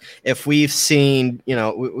 Correct. If we've seen,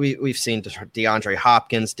 we've seen DeAndre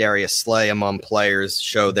Hopkins, Darius Slay among players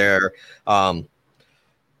show their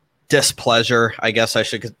displeasure, I guess I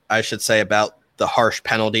should say, about the harsh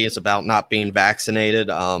penalties about not being vaccinated.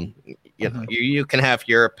 You can have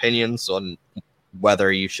your opinions on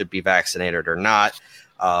whether you should be vaccinated or not.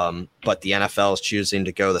 But the NFL is choosing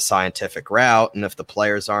to go the scientific route. And if the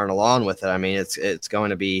players aren't along with it, I mean, it's going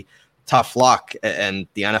to be tough luck. And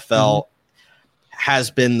the NFL has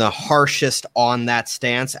been the harshest on that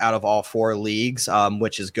stance out of all 4 leagues,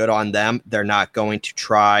 which is good on them. They're not going to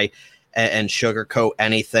try and sugarcoat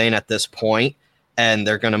anything at this point. And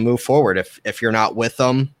they're going to move forward. If you're not with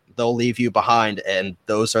them, they'll leave you behind. And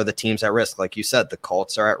those are the teams at risk. Like you said, the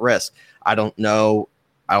Colts are at risk. I don't know.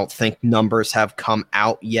 I don't think numbers have come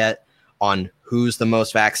out yet on who's the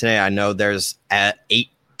most vaccinated. I know there's 8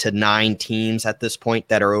 to 9 teams at this point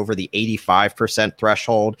that are over the 85%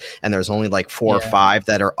 threshold. And there's only like 4 or 5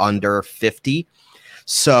 that are under 50.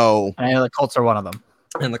 So I know the Colts are one of them.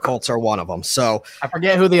 And the Colts are one of them. So I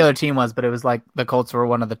forget who the other team was, but it was like the Colts were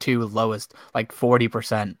one of the 2 lowest, like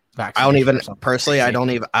 40% vaccinated. I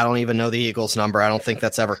don't even know the Eagles number. I don't think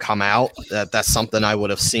that's ever come out. That's something I would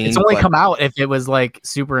have seen. It's only come out if it was like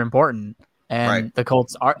super important. And the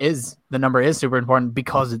Colts the number is super important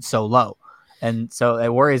because it's so low. And so it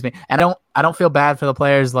worries me. And I don't feel bad for the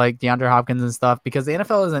players like DeAndre Hopkins and stuff because the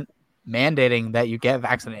NFL isn't mandating that you get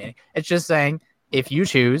vaccinated. It's just saying if you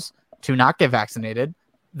choose to not get vaccinated,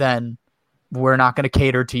 then we're not going to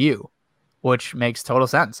cater to you, which makes total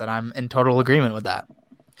sense. And I'm in total agreement with that.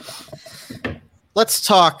 Let's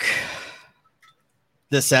talk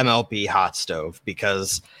this MLB hot stove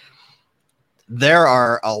because there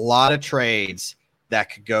are a lot of trades that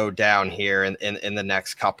could go down here in the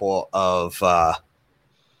next couple of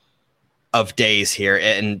days here.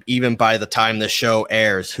 And even by the time the show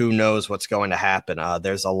airs, who knows what's going to happen?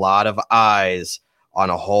 There's a lot of eyes on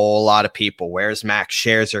a whole lot of people. Where's Max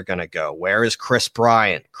Scherzer going to go? Where is Chris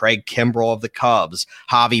Bryant, Craig Kimbrell of the Cubs,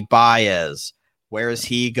 Javi Baez? Where is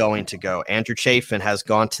he going to go? Andrew Chafin has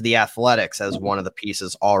gone to the Athletics as one of the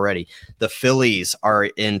pieces already. The Phillies are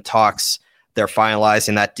in talks. They're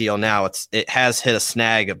finalizing that deal now. It has hit a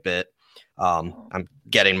snag a bit. I'm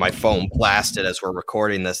getting my phone blasted as we're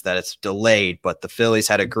recording this that it's delayed, but the Phillies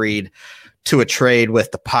had agreed to a trade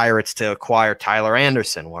with the Pirates to acquire Tyler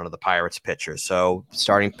Anderson, one of the Pirates pitchers. So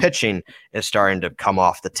starting pitching is starting to come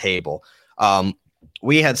off the table.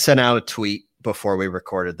 We had sent out a tweet before we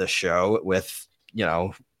recorded this show with,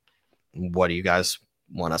 what do you guys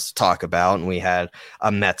want us to talk about? And we had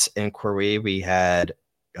a Mets inquiry. We had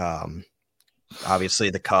obviously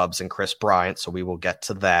the Cubs and Chris Bryant. So we will get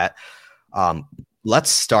to that. Let's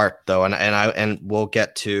start though. And we'll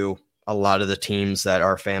get to a lot of the teams that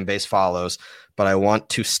our fan base follows, but I want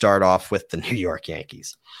to start off with the New York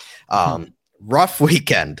Yankees. Rough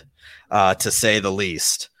weekend, to say the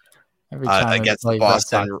least, against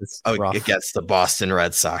the Boston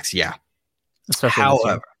Red Sox. Yeah. Especially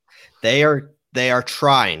however, they are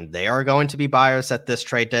trying. They are going to be buyers at this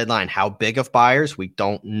trade deadline. How big of buyers? We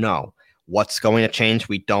don't know. What's going to change?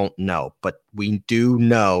 We don't know, but we do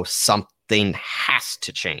know something has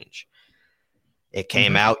to change. It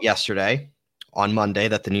came out yesterday on Monday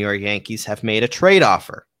that the New York Yankees have made a trade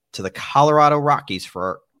offer to the Colorado Rockies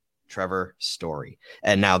for Trevor Story.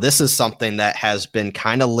 And now this is something that has been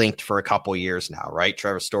kind of linked for a couple years now, right?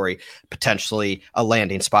 Trevor Story potentially a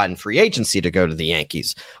landing spot in free agency to go to the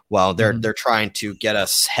Yankees. Well, they're trying to get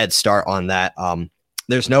us head start on that.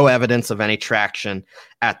 There's no evidence of any traction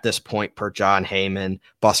at this point per John Heyman.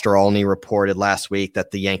 Buster Olney reported last week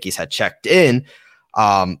that the Yankees had checked in.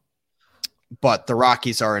 But the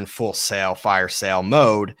Rockies are in full fire sale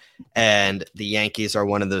mode, and the Yankees are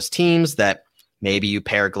one of those teams that maybe you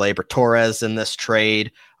pair Gleyber Torres in this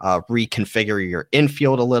trade, reconfigure your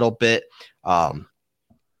infield a little bit.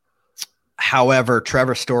 However,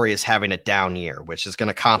 Trevor Story is having a down year, which is going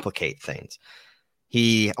to complicate things.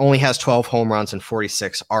 He only has 12 home runs and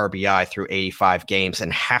 46 RBI through 85 games,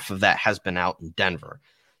 and half of that has been out in Denver.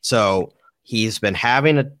 So he's been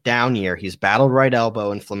having a down year. He's battled right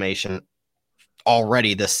elbow inflammation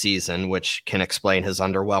already this season, which can explain his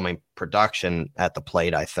underwhelming production at the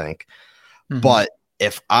plate, I think. But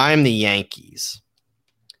if I'm the Yankees,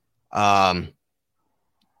 you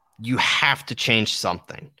have to change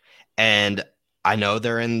something. And I know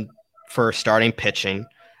they're in for starting pitching.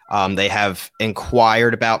 They have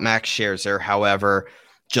inquired about Max Scherzer. However,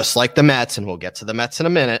 just like the Mets, and we'll get to the Mets in a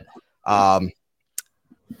minute,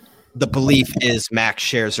 the belief is Max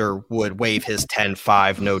Scherzer would waive his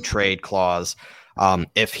 10-5 no trade clause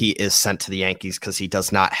if he is sent to the Yankees, because he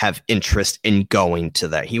does not have interest in going to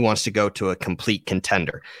that. He wants to go to a complete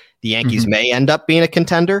contender. The Yankees may end up being a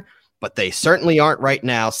contender, but they certainly aren't right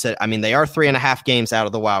now. They are 3.5 games out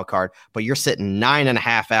of the wild card, but you're sitting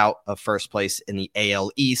 9.5 out of first place in the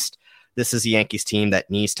AL East. This is a Yankees team that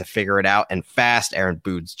needs to figure it out, and fast. Aaron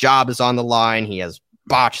Boone's job is on the line. He has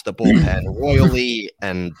botched the bullpen royally,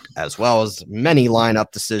 and as well as many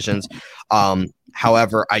lineup decisions.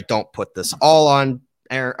 However, I don't put this all on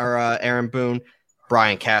Aaron Boone.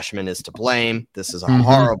 Brian Cashman is to blame. This is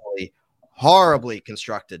a horribly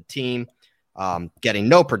constructed team, getting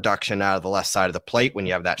no production out of the left side of the plate when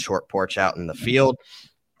you have that short porch out in the field.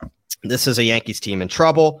 This is a Yankees team in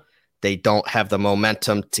trouble. They don't have the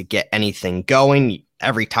momentum to get anything going.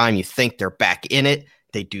 Every time you think they're back in it,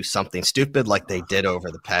 they do something stupid like they did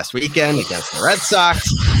over the past weekend against the Red Sox.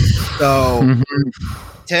 So,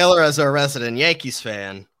 Taylor, as our resident Yankees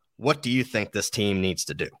fan, what do you think this team needs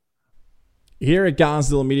to do? Here at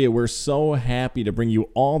Godzilla Media, we're so happy to bring you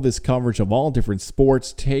all this coverage of all different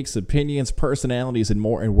sports, takes, opinions, personalities, and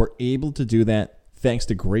more. And we're able to do that thanks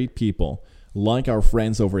to great people like our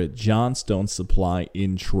friends over at Johnstone Supply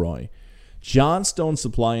in Troy. Johnstone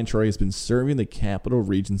Supply in Troy has been serving the capital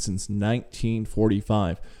region since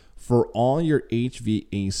 1945 for all your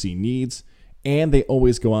HVAC needs, and they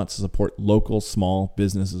always go out to support local small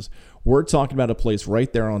businesses. We're talking about a place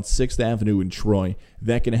right there on 6th Avenue in Troy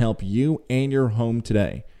that can help you and your home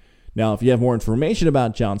today. Now, if you have more information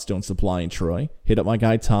about Johnstone Supply in Troy, hit up my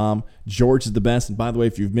guy Tom. George is the best. And by the way,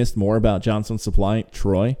 if you've missed more about Johnstone Supply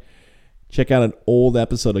Troy, check out an old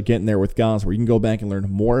episode of Getting There with Goz where you can go back and learn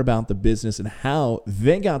more about the business and how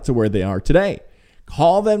they got to where they are today.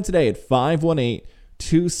 Call them today at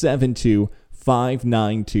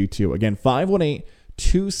 518-272-5922. Again,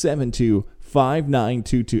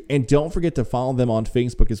 518-272-5922. And don't forget to follow them on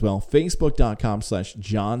Facebook as well.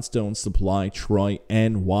 Facebook.com/Johnstone Supply Troy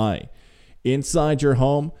NY. Inside your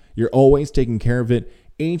home, you're always taking care of it.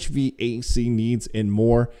 HVAC needs and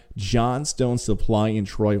more. Johnstone Supply in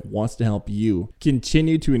Troy wants to help you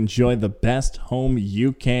continue to enjoy the best home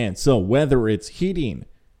you can. So whether it's heating,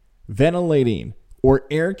 ventilating, or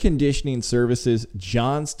air conditioning services,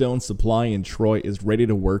 Johnstone Supply in Troy is ready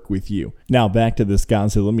to work with you. Now back to this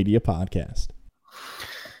Godzilla Media podcast.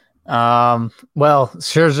 Well,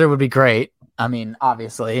 Scherzer would be great. I mean,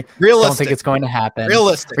 obviously, don't think it's going to happen.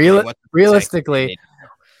 Realistically,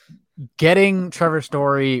 getting Trevor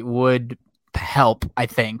Story would help, I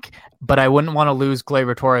think, but I wouldn't want to lose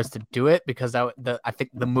Gleyber Torres to do it, because I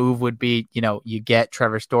think the move would be, you get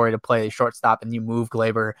Trevor Story to play shortstop and you move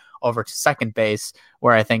Gleyber over to second base,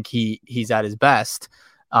 where I think he's at his best.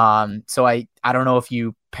 So I don't know if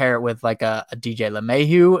you pair it with like a DJ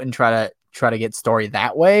LeMahieu and try to get Story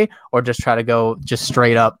that way, or just try to go just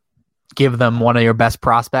straight up give them one of your best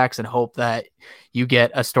prospects and hope that you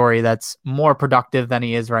get a Story that's more productive than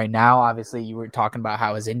he is right now. Obviously, you were talking about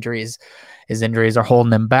how his injuries are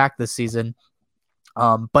holding him back this season.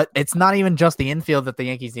 But it's not even just the infield that the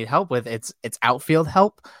Yankees need help with. It's outfield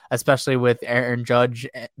help, especially with Aaron Judge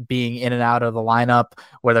being in and out of the lineup,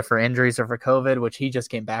 whether for injuries or for COVID, which he just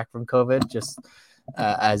came back from COVID, just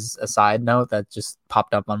as a side note that just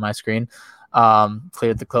popped up on my screen,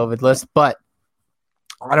 cleared the COVID list. But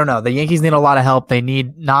I don't know. The Yankees need a lot of help. They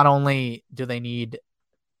need, not only do they need,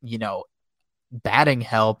 batting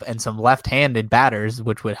help and some left-handed batters,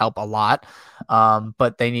 which would help a lot,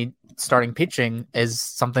 but they need starting pitching is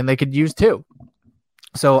something they could use too.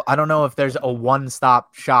 So I don't know if there's a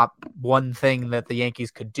one-stop shop, one thing that the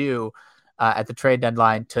Yankees could do at the trade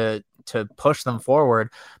deadline to push them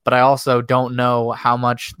forward, but I also don't know how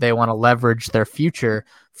much they want to leverage their future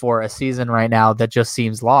for a season right now that just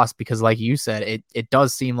seems lost, because like you said, it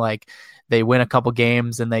does seem like they win a couple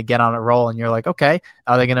games and they get on a roll and you're like, okay,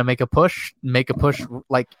 are they going to make a push?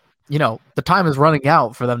 Like, the time is running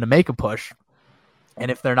out for them to make a push. And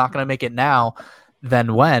if they're not going to make it now,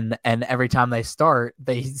 then when? And every time they start,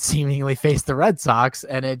 they seemingly face the Red Sox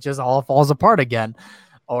and it just all falls apart again,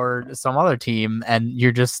 or some other team. And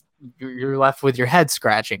you're left with your head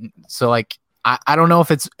scratching. So like, I don't know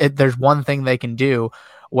if there's one thing they can do,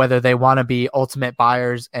 whether they want to be ultimate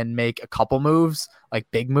buyers and make a couple moves, like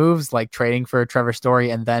big moves, like trading for Trevor Story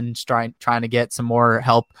and then trying to get some more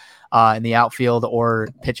help in the outfield or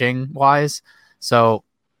pitching wise. So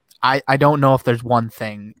I don't know if there's one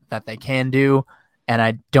thing that they can do. And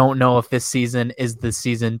I don't know if this season is the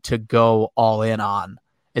season to go all in on,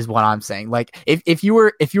 is what I'm saying. Like if you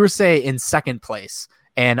were say in second place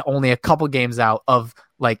and only a couple games out of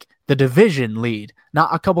like the division lead,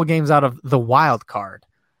 not a couple games out of the wild card,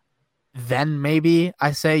 then maybe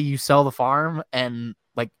I say you sell the farm and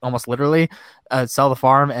like almost literally sell the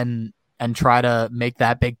farm and try to make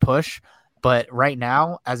that big push. But right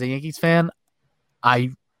now, as a Yankees fan,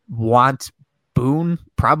 I want Boone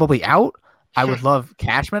probably out. I would love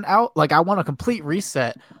Cashman out. Like I want a complete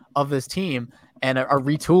reset of this team and a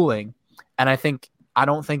retooling. And I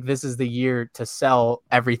don't think this is the year to sell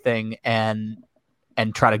everything and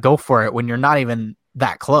try to go for it when you're not even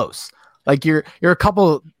that close. Like you're a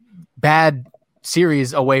couple bad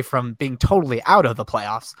series away from being totally out of the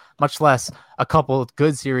playoffs, much less a couple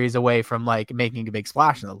good series away from like making a big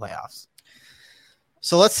splash in the playoffs.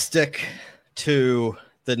 So let's stick to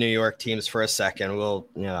the New York teams for a second.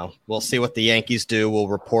 We'll see what the Yankees do. We'll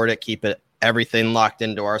report it, keep everything locked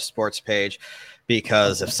into our sports page,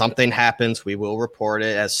 because if something happens, we will report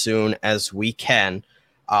it as soon as we can.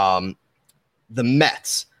 The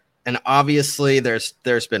Mets. And obviously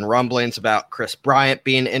there's been rumblings about Chris Bryant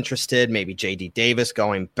being interested, maybe JD Davis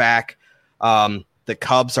going back. The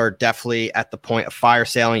Cubs are definitely at the point of fire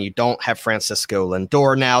sailing. You don't have Francisco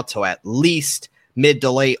Lindor now till at least mid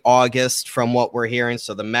to late August from what we're hearing.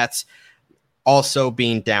 So the Mets also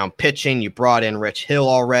being down pitching. You brought in Rich Hill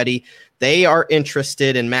already. They are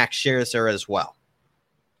interested in Max Scherzer as well.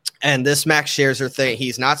 And this Max Scherzer thing,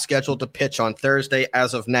 he's not scheduled to pitch on Thursday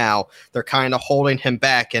as of now. They're kind of holding him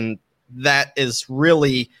back, and that is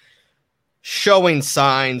really showing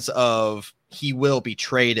signs of he will be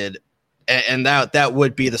traded. And that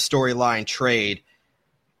would be the storyline trade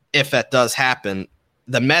if that does happen.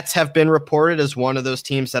 The Mets have been reported as one of those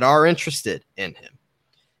teams that are interested in him.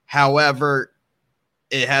 However,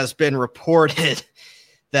 it has been reported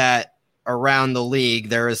that around the league,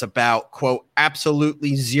 there is about, quote,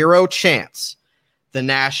 absolutely zero chance the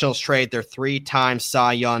Nationals trade their 3-time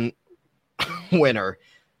Cy Young winner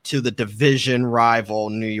to the division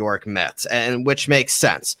rival New York Mets, and which makes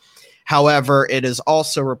sense. However, it is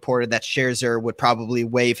also reported that Scherzer would probably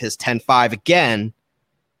waive his 10-5 again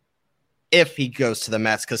if he goes to the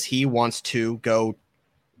Mets, because he wants to go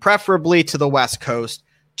preferably to the West Coast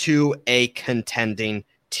to a contending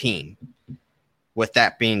team. With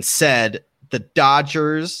that being said, the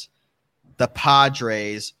Dodgers, the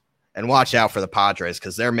Padres, and watch out for the Padres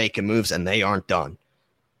because they're making moves and they aren't done,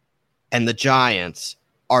 and the Giants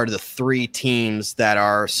are the 3 teams that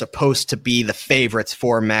are supposed to be the favorites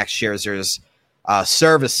for Max Scherzer's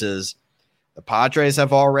services. The Padres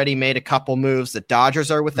have already made a couple moves. The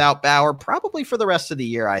Dodgers are without Bauer, probably for the rest of the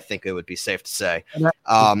year. I think it would be safe to say.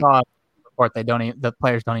 Report the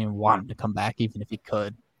players don't even want him to come back, even if he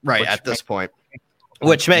could. Right at this point,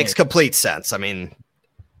 which makes complete sense. I mean,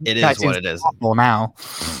 it is what it is. Well, now.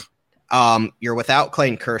 You're without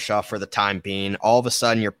Clayton Kershaw for the time being. All of a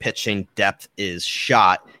sudden, your pitching depth is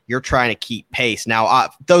shot. You're trying to keep pace. Now,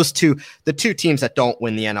 the two teams that don't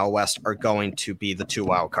win the NL West are going to be the 2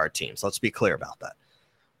 wildcard teams. Let's be clear about that.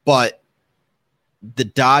 But the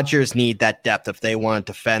Dodgers need that depth if they want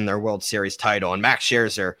to defend their World Series title. And Max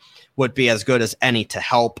Scherzer would be as good as any to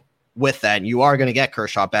help with that. And you are going to get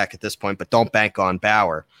Kershaw back at this point, but don't bank on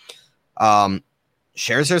Bauer.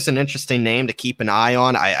 Scherzer's an interesting name to keep an eye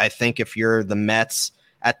on. I think if you're the Mets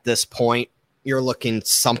at this point, you're looking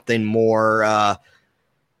something more.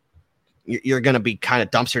 You're going to be kind of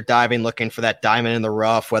dumpster diving, looking for that diamond in the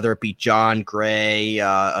rough, whether it be John Gray,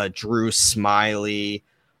 Drew Smiley,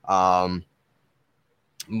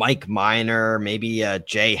 Mike Minor, maybe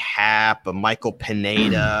Jay Happ, Michael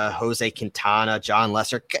Pineda, Jose Quintana, John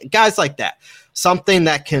Lester, guys like that. Something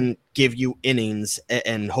that can give you innings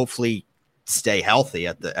and hopefully stay healthy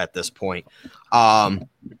at this point.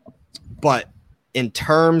 But in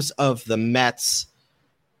terms of the Mets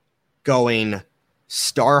going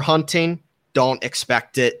star hunting, don't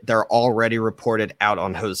expect it. They're already reported out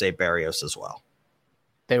on Jose Berrios as well.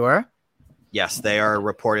 They were? Yes, they are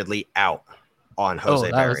reportedly out on Jose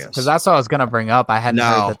Berrios. Because that's what I was going to bring up. I hadn't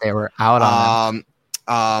heard that they were out on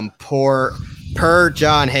him. Per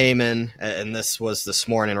John Heyman, and this was this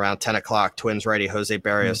morning around 10 o'clock, Twins righty Jose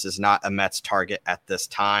Berrios is not a Mets target at this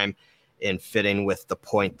time, in fitting with the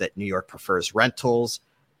point that New York prefers rentals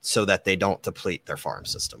so that they don't deplete their farm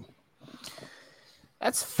system.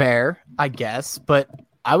 That's fair, I guess, but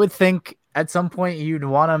I would think at some point you'd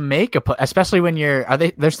want to make a put, especially when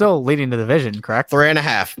they're still leading the division, correct?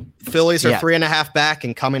 3.5. Phillies are 3.5 back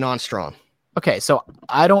and coming on strong. Okay, so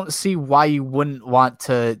I don't see why you wouldn't want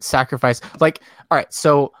to sacrifice. All right,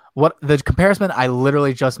 so what the comparison I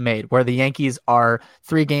literally just made, where the Yankees are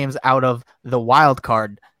 3 games out of the wild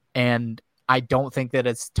card, and I don't think that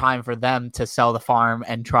it's time for them to sell the farm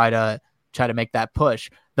and try to make that push.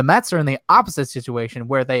 The Mets are in the opposite situation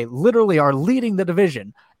where they literally are leading the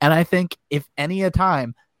division, and I think if any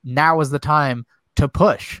time, now is the time to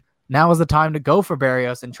push. Now is the time to go for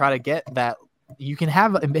Berrios and try to get that. You can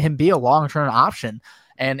have him be a long-term option.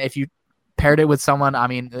 And if you paired it with someone, I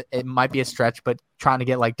mean, it might be a stretch, but trying to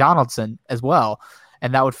get like Donaldson as well.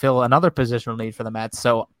 And that would fill another positional need for the Mets.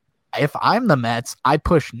 So if I'm the Mets, I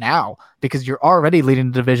push now because you're already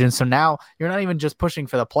leading the division. So now you're not even just pushing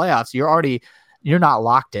for the playoffs. You're not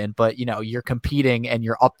locked in, but you're competing and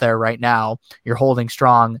you're up there right now. You're holding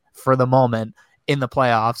strong for the moment in the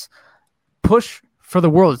playoffs. Push for the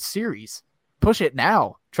World Series. Push it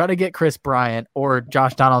now. Try to get Chris Bryant or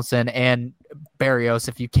Josh Donaldson and Berrios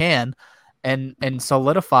if you can, and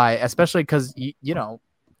solidify, especially because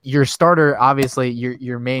your starter, obviously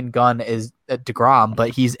your main gun is DeGrom,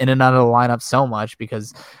 but he's in and out of the lineup so much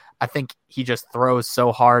because I think he just throws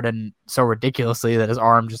so hard and so ridiculously that his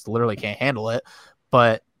arm just literally can't handle it.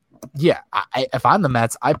 But yeah, if I'm the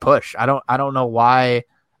Mets, I push. I don't know why.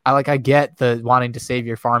 I get the wanting to save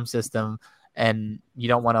your farm system and you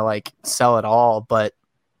don't want to sell it all, but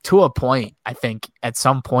to a point, I think at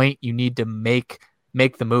some point you need to make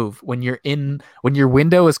the move when your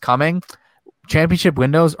window is coming. Championship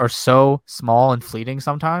windows are so small and fleeting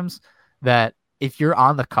sometimes that if you're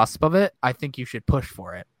on the cusp of it, I think you should push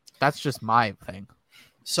for it. That's just my thing.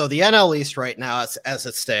 So the NL East right now, as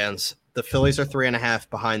it stands, the Phillies are 3.5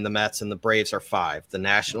 behind the Mets and the Braves are 5. The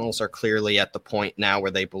Nationals are clearly at the point now where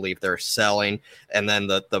they believe they're selling. And then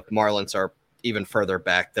the Marlins are even further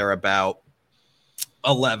back. They're about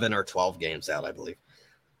 11 or 12 games out, I believe.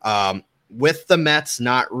 With the Mets,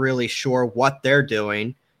 not really sure what they're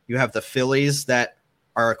doing. You have the Phillies that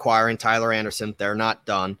are acquiring Tyler Anderson. They're not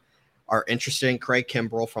done. Are interested in Craig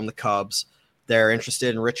Kimbrell from the Cubs. They're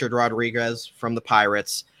interested in Richard Rodriguez from the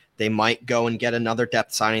Pirates. They might go and get another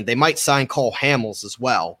depth signing. They might sign Cole Hamels as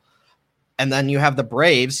well. And then you have the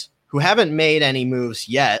Braves, who haven't made any moves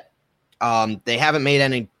yet. They haven't made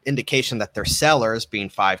any indication that they're sellers, being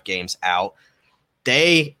 5 games out.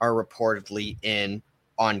 They are reportedly in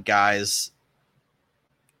on guys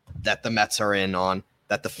that the Mets are in on,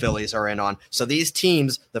 that the Phillies are in on. So these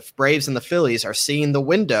teams, the Braves and the Phillies, are seeing the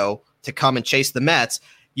window to come and chase the Mets.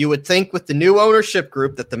 You would think with the new ownership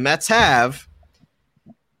group that the Mets have,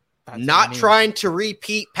 trying to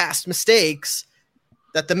repeat past mistakes,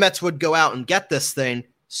 that the Mets would go out and get this thing.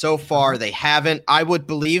 So far, they haven't. I would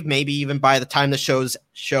believe maybe even by the time the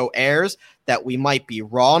show airs that we might be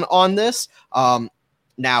wrong on this.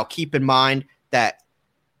 Now, keep in mind that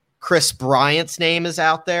Chris Bryant's name is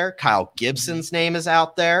out there. Kyle Gibson's name is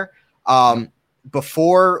out there.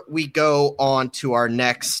 Before we go on to our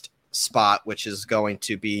next spot, which is going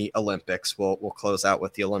to be Olympics, we'll close out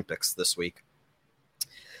with the Olympics this week.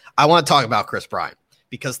 I want to talk about Chris Bryant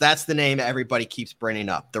because that's the name everybody keeps bringing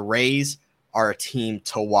up. The Rays are a team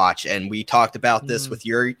to watch, and we talked about this with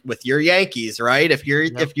your Yankees, right? If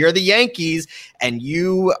you're the Yankees and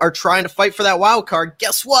you are trying to fight for that wild card,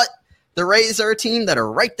 guess what? The Rays are a team that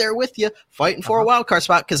are right there with you, fighting for a wild card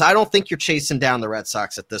spot, because I don't think you're chasing down the Red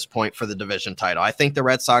Sox at this point for the division title. I think the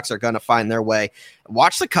Red Sox are going to find their way.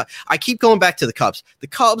 Watch the Cubs. I keep going back to the Cubs. The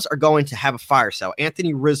Cubs are going to have a fire sale.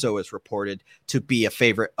 Anthony Rizzo is reported to be a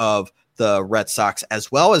favorite of the Red Sox,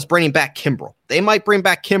 as well as bringing back Kimbrel. They might bring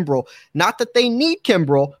back Kimbrel. Not that they need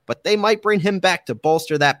Kimbrel, but they might bring him back to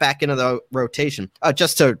bolster that back into the rotation,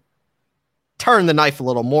 just to turn the knife a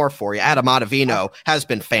little more for you. Adam Ottavino has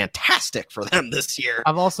been fantastic for them this year.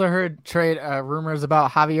 I've also heard trade rumors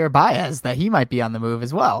about Javier Baez that he might be on the move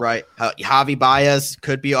as well. Right. Javi Baez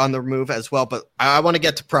could be on the move as well, but I want to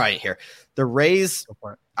get to Bryant here. The Rays,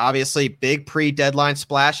 obviously, big pre-deadline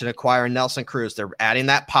splash and acquiring Nelson Cruz. They're adding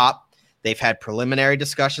that pop. They've had preliminary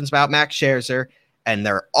discussions about Max Scherzer, and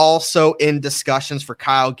they're also in discussions for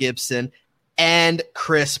Kyle Gibson and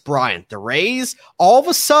Chris Bryant. The Rays, all of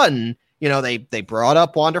a sudden, they brought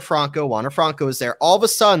up Wander Franco. Wander Franco is there. All of a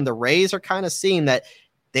sudden, the Rays are kind of seeing that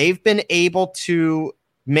they've been able to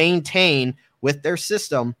maintain with their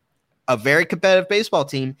system a very competitive baseball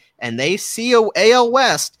team, and they see a AL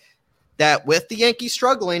West that with the Yankees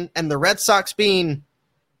struggling and the Red Sox being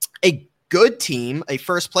a good team, a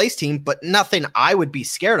first-place team, but nothing I would be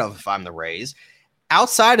scared of if I'm the Rays.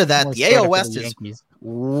 Outside of that, the AL West is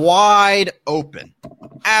wide open.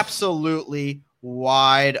 Absolutely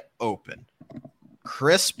wide open.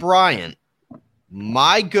 Chris Bryant,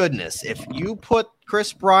 my goodness, if you put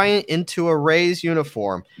Chris Bryant into a Rays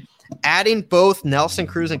uniform, adding both Nelson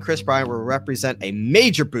Cruz and Chris Bryant will represent a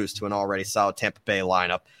major boost to an already solid Tampa Bay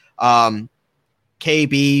lineup.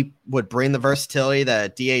 KB would bring the versatility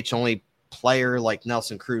that a DH only player like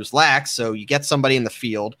Nelson Cruz lacks, so you get somebody in the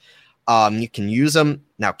field. You can use them.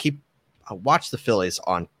 Now, watch the Phillies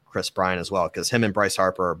on Chris Bryant as well, because him and Bryce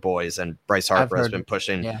Harper are boys, and Bryce Harper has been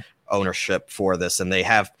pushing ownership for this, and they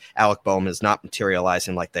have Alec Boehm is not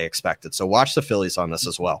materializing like they expected. So watch the Phillies on this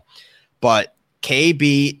as well. But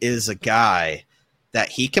KB is a guy that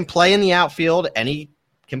he can play in the outfield, and he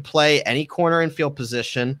can play any corner infield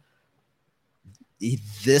position.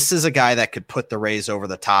 This is a guy that could put the Rays over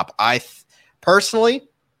the top. Personally,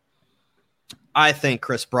 I think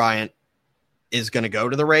Chris Bryant is going to go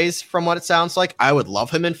to the Rays from what it sounds like. I would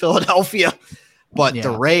love him in Philadelphia, but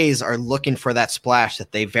the Rays are looking for that splash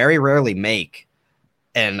that they very rarely make,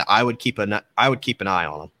 and I would keep an eye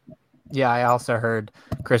on them. Yeah, I also heard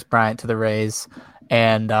Chris Bryant to the Rays,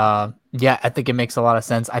 and I think it makes a lot of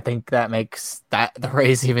sense. I think that makes the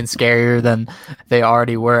Rays even scarier than they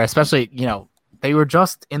already were, especially, they were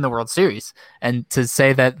just in the World Series, and to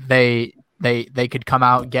say that they could come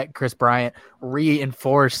out, get Chris Bryant,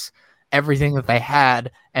 reinforce everything that they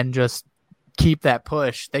had, and just keep that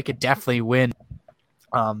push, they could definitely win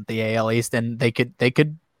the AL East, and they could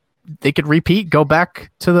repeat, go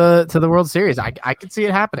back to the World Series. I could see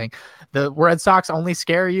it happening. The Red Sox only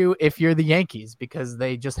scare you if you're the Yankees, because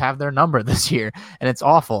they just have their number this year, and it's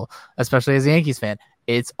awful, especially as a Yankees fan.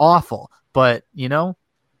 It's awful, but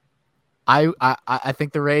I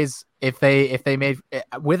think the Rays, if they made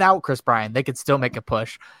without Chris Bryant, they could still make a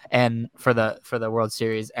push and for the World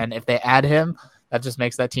Series. And if they add him, that just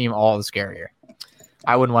makes that team all the scarier.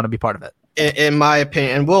 I wouldn't want to be part of it. In my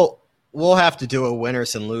opinion, and we'll have to do a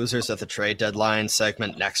winners and losers at the trade deadline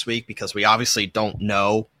segment next week, because we obviously don't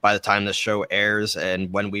know by the time the show airs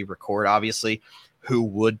and when we record, obviously, who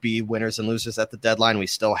would be winners and losers at the deadline. We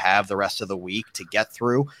still have the rest of the week to get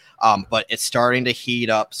through, but it's starting to heat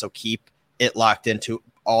up. So keep it locked into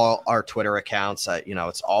all our Twitter accounts.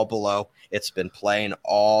 It's all below. It's been playing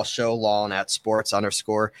all show long at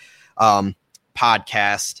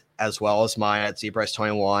sports_podcast, as well as mine at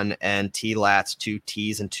ZBryce21 and T-Lats, 2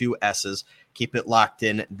 T's and 2 S's. Keep it locked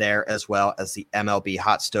in there, as well as the MLB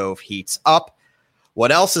hot stove heats up.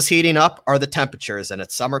 What else is heating up are the temperatures, and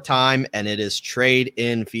it's summertime, and it is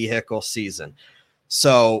trade-in vehicle season.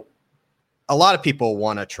 So a lot of people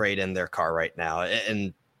want to trade in their car right now,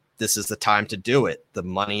 and this is the time to do it. The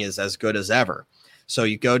money is as good as ever. So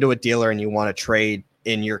you go to a dealer and you want to trade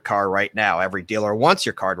in your car right now. Every dealer wants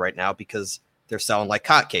your car right now because they're selling like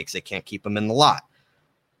hotcakes. They can't keep them in the lot.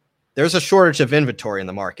 there's a shortage of inventory in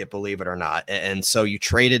the market, believe it or not. And so you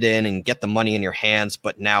trade it in and get the money in your hands.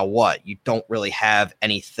 But now what? You don't really have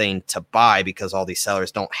anything to buy because all these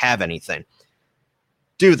sellers don't have anything.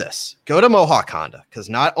 Do this. Go to Mohawk Honda, because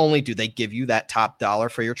not only do they give you that top dollar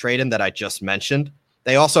for your trade-in that I just mentioned,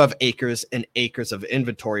 they also have acres and acres of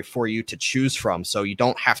inventory for you to choose from. So you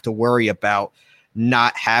don't have to worry about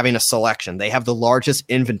not having a selection. They have the largest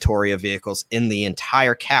inventory of vehicles in the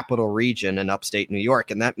entire capital region in upstate New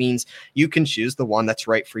York. And that means you can choose the one that's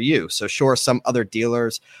right for you. So sure, some other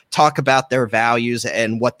dealers talk about their values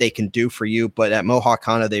and what they can do for you, but at Mohawk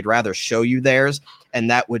Honda, they'd rather show you theirs.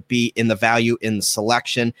 And that would be in the value in the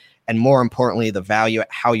selection. And more importantly, the value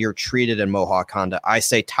at how you're treated in Mohawk Honda. I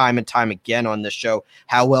say time and time again on this show,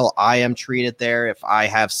 how well I am treated there. If I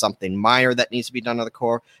have something minor that needs to be done to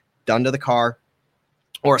the car,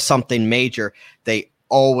 or something major, they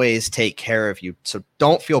always take care of you. So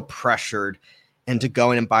don't feel pressured into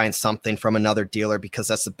going and buying something from another dealer because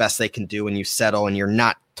that's the best they can do when you settle and you're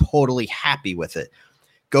not totally happy with it.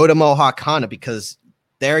 Go to Mohawk Honda, because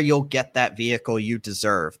there you'll get that vehicle you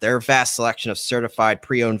deserve. Their vast selection of certified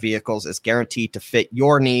pre-owned vehicles is guaranteed to fit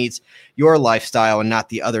your needs, your lifestyle, and not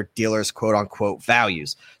the other dealers' quote-unquote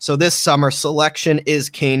values. So this summer, selection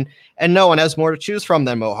is king, and no one has more to choose from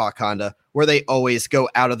than Mohawk Honda, where they always go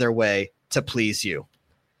out of their way to please you.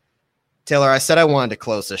 Taylor, I said I wanted to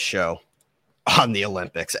close this show on the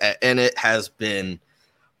Olympics, and it's been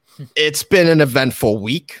an eventful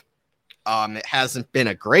week. It hasn't been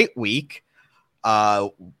a great week. I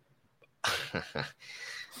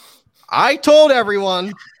told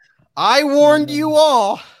everyone, I warned you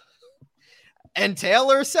all, and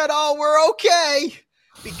Taylor said, oh, we're okay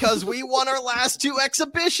because we won our last 2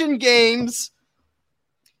 exhibition games.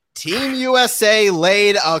 Team USA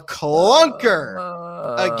laid a clunker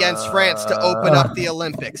against France to open up the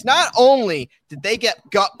Olympics. Not only did they get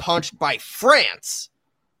gut punched by France,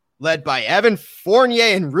 led by Evan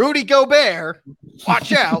Fournier and Rudy Gobert,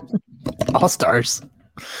 watch out, All-Stars.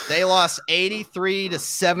 They lost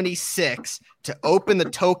 83-76 to open the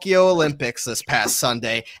Tokyo Olympics this past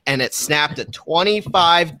Sunday, and it snapped a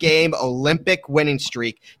 25-game Olympic winning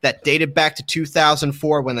streak that dated back to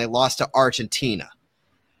 2004 when they lost to Argentina.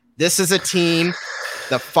 This is a team,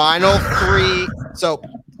 the final 3. So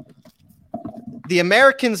the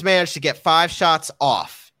Americans managed to get 5 shots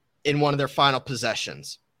off in one of their final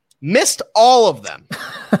possessions. Missed all of them.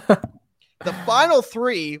 The final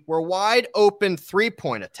 3 were wide open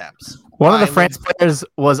 3-point attempts. One of the France players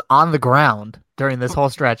was on the ground during this whole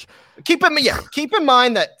stretch. Keep in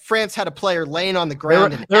mind that France had a player laying on the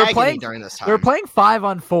ground in agony during this time. They were playing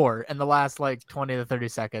 5-on-4 in the last 20 to 30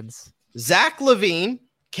 seconds. Zach LaVine,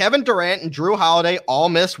 Kevin Durant, and Drew Holiday all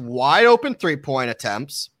missed wide open 3-point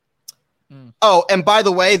attempts. Oh, and by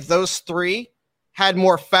the way, those 3 had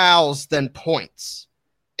more fouls than points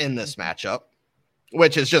in this matchup,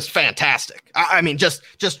 which is just fantastic. I mean, just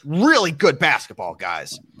really good basketball,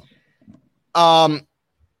 guys.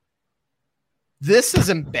 This is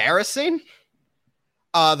embarrassing.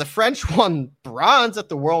 The French won bronze at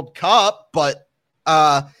the World Cup, but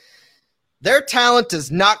their talent does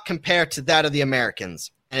not compare to that of the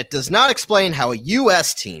Americans. And it does not explain how a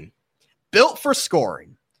U.S. team built for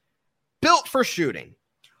scoring, built for shooting,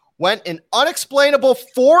 went an unexplainable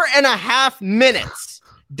 4.5 minutes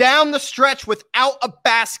down the stretch without a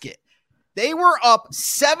basket. They were up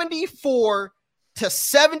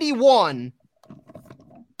 74-71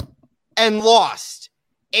 and lost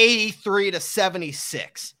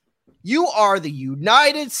 83-76. You are the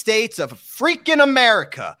United States of freaking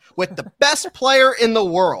America with the best player in the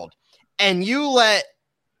world, and you let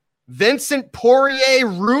Vincent Poirier,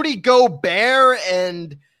 Rudy Gobert,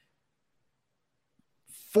 and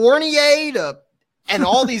Fournier and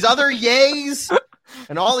all these other yays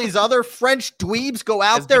and all these other French dweebs go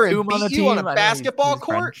out there and beat you on a basketball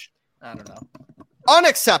court? I don't know.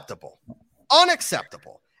 Unacceptable.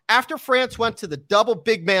 After France went to the double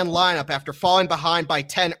big man lineup after falling behind by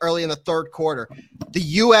 10 early in the third quarter, the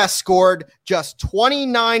U.S. scored just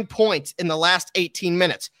 29 points in the last 18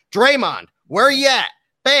 minutes. Draymond, where are you at?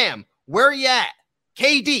 Bam, where are you at?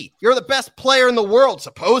 KD, you're the best player in the world,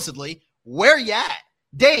 supposedly. Where you at?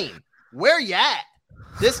 Dame, where you at?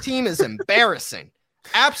 This team is embarrassing.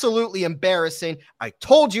 Absolutely embarrassing. I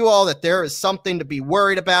told you all that there is something to be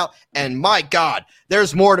worried about, and my God,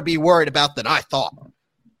 there's more to be worried about than I thought.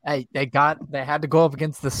 Hey, they had to go up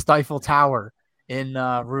against the Stifle Tower in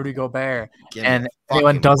Rudy Gobert. And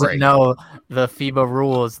anyone doesn't know the FIBA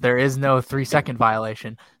rules, there is no 3-second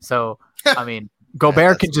violation. So, I mean,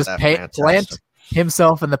 Gobert can just plant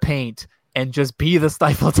himself in the paint and just be the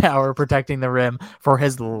Stifle Tower protecting the rim for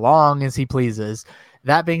as long as he pleases.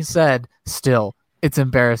 That being said, still, it's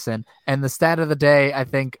embarrassing. And the stat of the day, I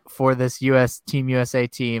think, for this Team USA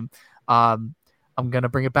team, I'm gonna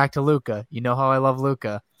bring it back to Luka. You know how I love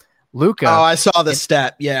Luka. Luka. Oh, I saw the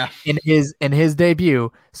stat. Yeah. In his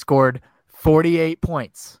debut, scored 48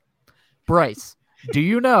 points. Bryce, do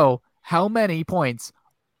you know how many points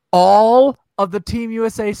all of the Team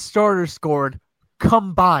USA starters scored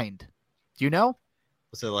combined? Do you know?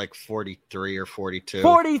 Was it like 43 or 42?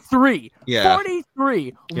 43. Yeah.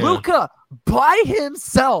 43. Yeah. Luka by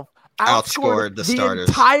himself Outscored the starters.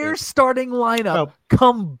 entire starting lineup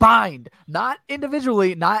combined. Not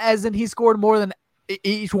individually, not as in he scored more than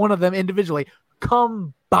each one of them individually.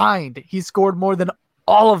 Combined. He scored more than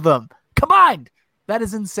all of them. Combined. That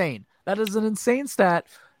is insane. That is an insane stat.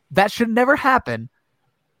 That should never happen.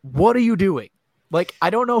 What are you doing? Like, I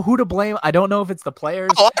don't know who to blame. I don't know if it's the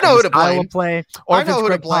players. Oh, I know who to blame. Play, or I if know it's who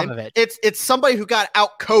Greg to blame. Popovich. It's somebody who got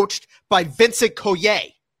outcoached by Vincent Collier.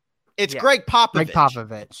 It's Greg Popovich. Greg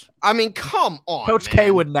Popovich. I mean, come on, Coach man.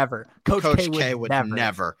 K would never. Coach K would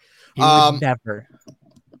never. He would never.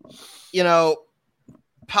 You know,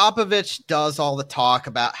 Popovich does all the talk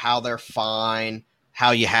about how they're fine,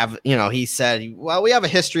 how you have, he said, well, we have a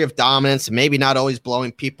history of dominance, maybe not always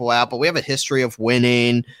blowing people out, but we have a history of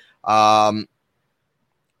winning. That's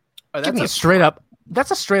a straight up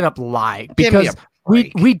lie, because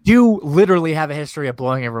we do literally have a history of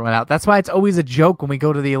blowing everyone out. That's why it's always a joke when we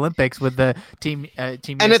go to the Olympics with the team and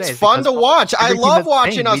USA, it's fun to watch. I love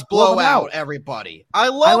watching us blow out everybody. I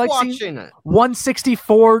love watching it.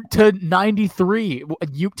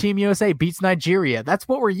 164-93. Team USA beats Nigeria. That's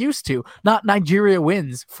what we're used to. Not Nigeria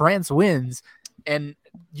wins, France wins, and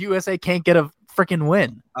USA can't get a freaking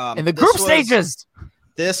win in the group stages.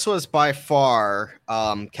 This was by far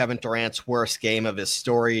Kevin Durant's worst game of his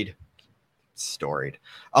storied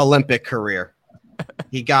Olympic career.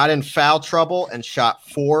 He got in foul trouble and shot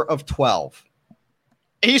 4 of 12.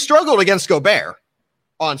 He struggled against Gobert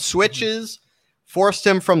on switches, forced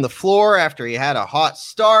him from the floor after he had a hot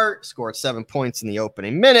start, scored 7 points in the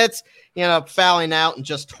opening minutes. He ended up fouling out in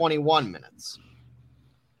just 21 minutes.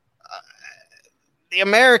 The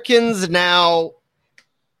Americans now,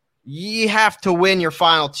 you have to win your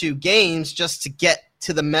final 2 games just to get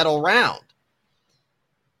to the medal round.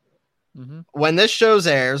 Mm-hmm. When this show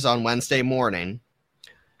airs on Wednesday morning,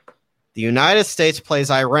 the United States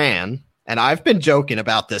plays Iran, and I've been joking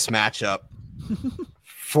about this matchup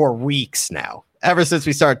for weeks now, ever since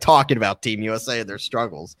we started talking about Team USA and their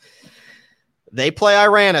struggles. They play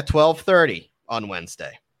Iran at 12:30 on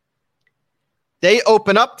Wednesday. They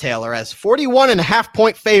open up, Taylor, as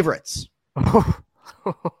 41.5-point favorites.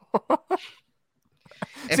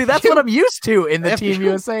 See, that's what I'm used to in the Team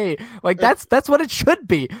USA. Like, that's what it should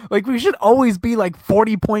be. Like, we should always be like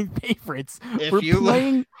 40-point favorites. We're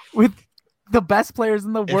playing with the best players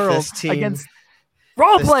in the world against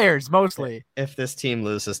role players mostly. If this team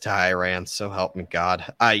loses to Iran, so help me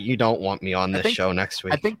God. You don't want me on this show next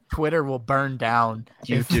week. I think Twitter will burn down.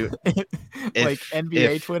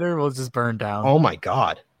 NBA Twitter will just burn down. Oh my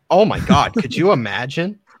God. Could you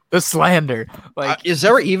imagine? The slander. Like, is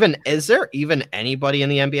there even anybody in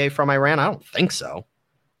the NBA from Iran? I don't think so.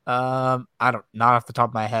 Not off the top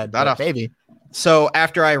of my head, but maybe. So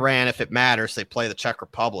after Iran, if it matters, they play the Czech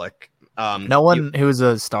Republic. No one who's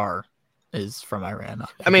a star is from Iran.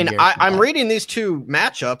 I mean, I'm reading these 2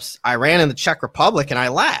 matchups, Iran and the Czech Republic, and I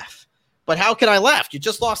laugh. But how can I laugh? You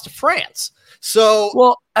just lost to France. So,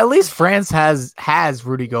 well, at least France has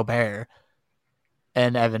Rudy Gobert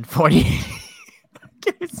and Evan Fournier.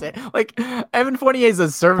 Like, Evan Fournier is a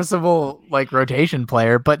serviceable rotation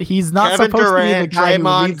player, but he's not Kevin supposed Durant, to be the guy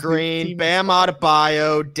Draymond Green, Bam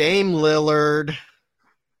Adebayo, Dame Lillard.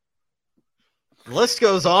 The list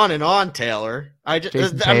goes on and on, Taylor.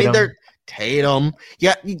 They're Tatum.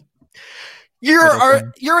 Yeah, you're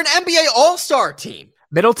an NBA All-Star team.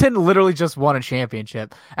 Middleton literally just won a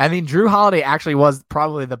championship. I mean, Drew Holiday actually was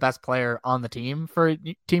probably the best player on the team for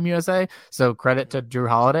Team USA. So credit to Drew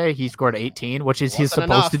Holiday. He scored 18, which is he's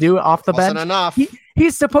supposed to do off the bench. Enough.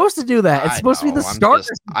 He's supposed to do that. It's supposed to be the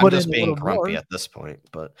starters. I'm just being grumpy at this point,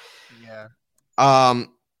 but yeah.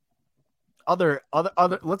 Other.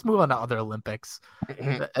 Let's move on to other Olympics.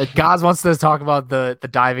 Gaz wants to talk about the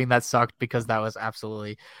diving that sucked because that was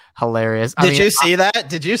absolutely hilarious. Did you see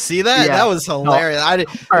that? Yeah, that was hilarious.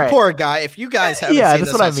 Right. Poor guy. If you guys haven't seen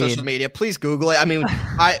this on social media, please Google it. I mean,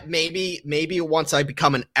 maybe once I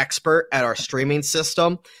become an expert at our streaming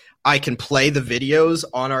system, I can play the videos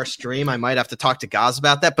on our stream. I might have to talk to Gaz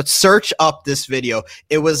about that. But search up this video.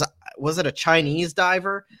 It was it a Chinese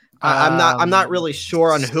diver? I'm not really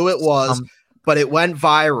sure on who it was, but it went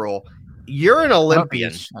viral. You're an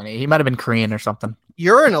Olympian. He might have been Korean or something.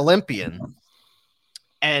 you're an Olympian,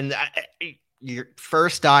 and your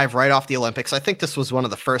first dive right off the Olympics. I think this was one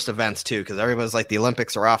of the first events too, because everybody's like, the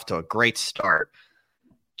Olympics are off to a great start.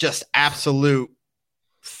 Just absolute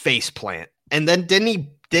face plant, and then didn't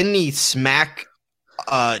he smack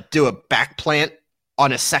do a back plant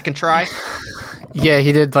on his second try? Yeah,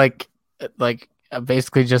 he did like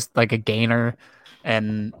basically just like a gainer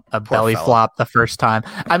and a Poor belly fella. flop the first time.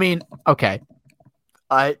 I mean, okay,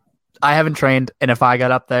 I haven't trained, and if I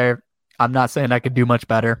got up there, I'm not saying I could do much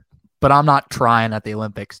better, but I'm not trying at the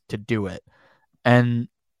Olympics to do it. And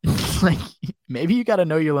like, maybe you got to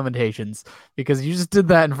know your limitations, because you just did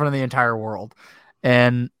that in front of the entire world.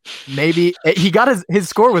 And maybe he got his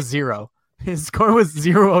score was 0. His score was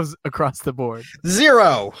 0 across the board.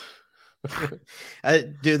 0.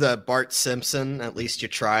 Do the Bart Simpson, at least you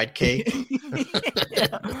tried, Kate.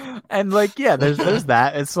 Yeah. And like, yeah, there's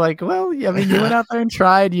that. It's like, well, I mean, you went out there and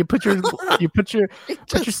tried. You put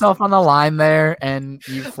yourself on the line there, and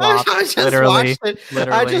you flopped. I just literally.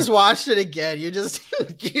 I just watched it again. You just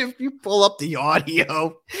you pull up the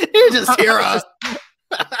audio, you just hear us.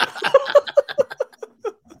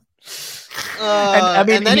 I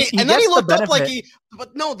mean, and then he looked up like benefit.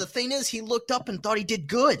 but no, the thing is, he looked up and thought he did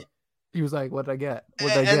good. He was like, "What did I get? You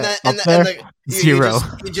 0."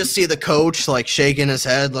 You just see the coach like shaking his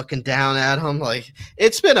head, looking down at him. Like,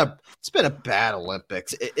 it's been a bad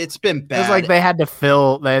Olympics. It's been bad. It was like they had to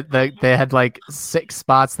fill. They had like 6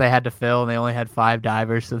 spots they had to fill, and they only had 5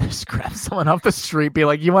 divers. So they just grabbed someone off the street, be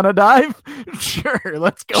like, "You want to dive? Sure,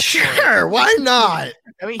 let's go." Sure, why not?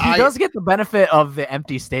 I mean, he does get the benefit of the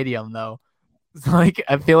empty stadium, though. Like,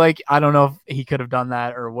 I feel like, I don't know if he could have done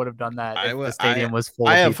that or would have done that if the stadium was full.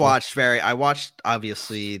 I watched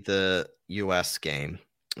obviously the US game,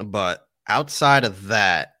 but outside of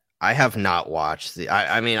that, I have not watched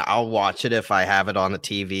I mean, I'll watch it if I have it on the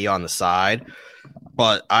TV on the side,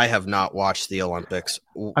 but I have not watched the Olympics.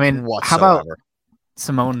 I mean, whatsoever. How about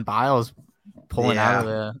Simone Biles pulling out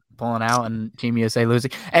and Team USA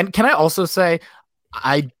losing? And can I also say,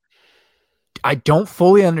 I don't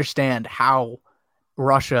fully understand how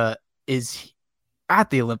Russia is at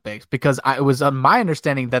the Olympics, because it was my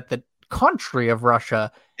understanding that the country of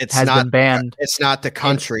Russia has been banned. It's not the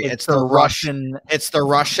country. It's the Russian. It's the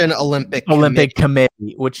Russian Olympic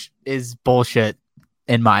Committee, which is bullshit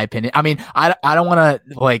in my opinion. I mean, I don't want to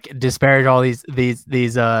like disparage all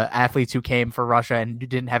these athletes who came for Russia and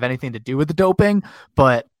didn't have anything to do with the doping,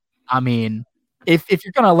 but I mean, if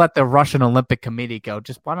you're gonna let the Russian Olympic Committee go,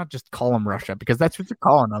 why not just call them Russia, because that's what you're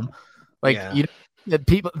calling them. Like,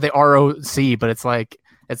 the ROC, but it's like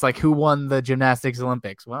who won the gymnastics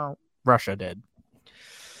Olympics? Well, Russia did.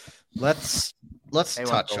 Let's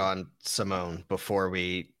touch on Simone before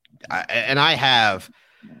I have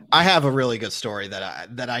a really good story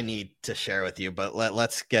that I need to share with you, but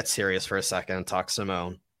let's get serious for a second and talk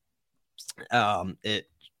Simone.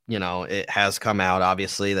 It has come out,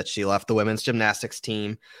 obviously, that she left the women's gymnastics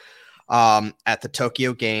team at the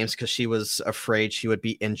Tokyo Games because she was afraid she would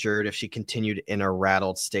be injured if she continued in a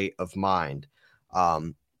rattled state of mind.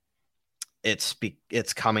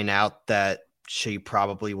 It's coming out that she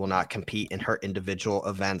probably will not compete in her individual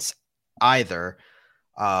events either.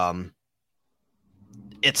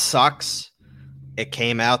 It sucks. It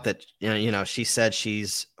came out that she said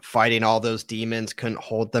she's fighting all those demons, couldn't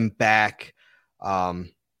hold them back.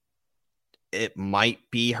 It might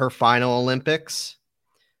be her final Olympics.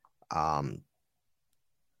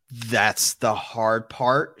 That's the hard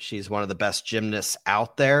part. She's one of the best gymnasts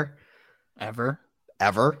out there ever.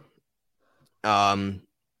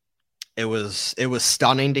 It was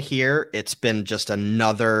stunning to hear. It's been just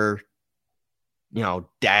another,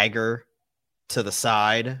 dagger to the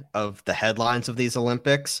side of the headlines of these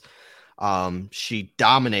Olympics. She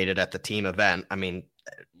dominated at the team event. I mean,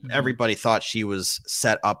 everybody thought she was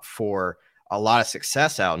set up for a lot of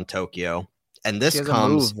success out in Tokyo. And this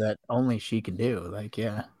comes a move that only she can do.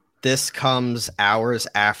 This comes hours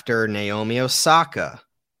after Naomi Osaka,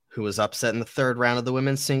 who was upset in the 3rd round of the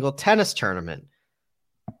women's single tennis tournament,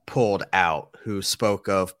 pulled out, who spoke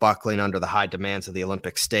of buckling under the high demands of the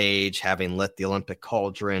Olympic stage, having lit the Olympic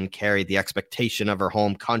cauldron, carried the expectation of her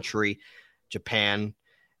home country, Japan,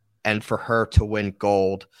 and for her to win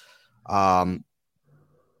gold.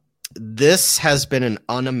 This has been an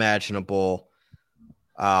unimaginable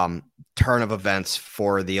turn of events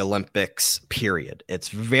for the Olympics, period. It's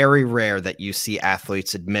very rare that you see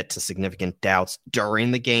athletes admit to significant doubts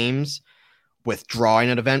during the games, withdrawing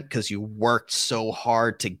an event because you worked so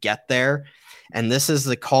hard to get there. And this is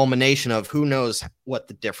the culmination of who knows what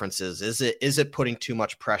the difference is. Is it putting too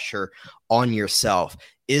much pressure on yourself?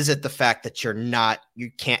 Is it the fact that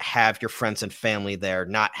you can't have your friends and family there,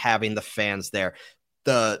 not having the fans there,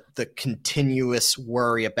 the continuous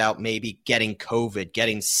worry about maybe getting COVID,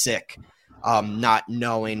 getting sick, not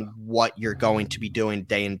knowing what you're going to be doing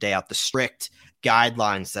day in, day out, the strict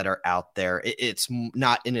guidelines that are out there. It's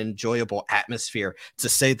not an enjoyable atmosphere, to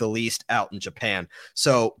say the least, out in Japan.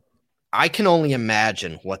 So I can only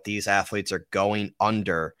imagine what these athletes are going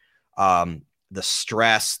under, the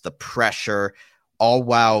stress, the pressure, all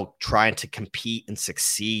while trying to compete and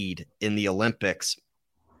succeed in the Olympics.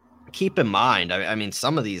 Keep in mind, I mean,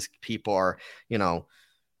 some of these people are,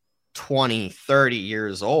 20, 30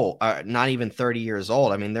 years old, not even 30 years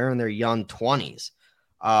old. I mean, they're in their young 20s.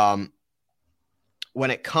 When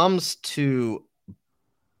it comes to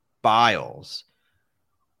Biles,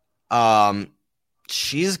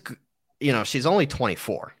 she's only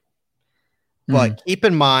 24, but keep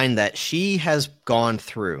in mind that she has gone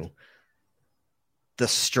through the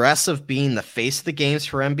stress of being the face of the games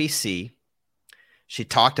for NBC. She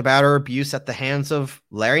talked about her abuse at the hands of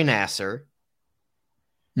Larry Nassar.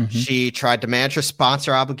 She tried to manage her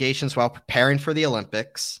sponsor obligations while preparing for the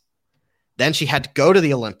Olympics. Then she had to go to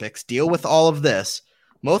the Olympics, deal with all of this.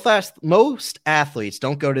 Most athletes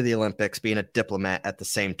don't go to the Olympics being a diplomat at the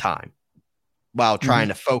same time while trying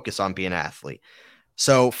to focus on being an athlete.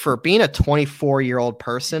 So for being a 24-year-old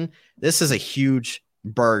person, this is a huge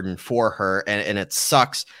burden for her, and it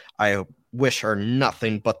sucks. I wish her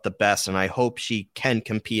nothing but the best, and I hope she can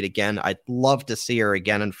compete again. I'd love to see her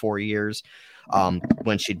again in 4 years,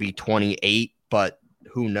 when she'd be 28, but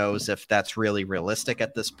who knows if that's really realistic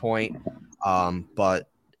at this point. But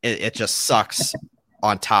it just sucks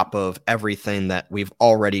on top of everything that we've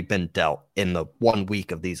already been dealt in the 1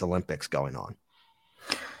 week of these Olympics going on.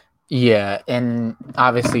 Yeah, and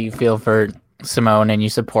obviously you feel for Simone and you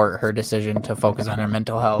support her decision to focus on her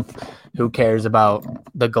mental health. Who cares about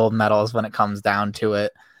the gold medals when it comes down to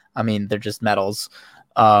it? I mean, they're just medals.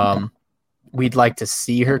 We'd like to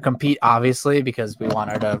see her compete, obviously, because we want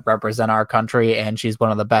her to represent our country, and she's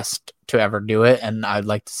one of the best to ever do it, and I'd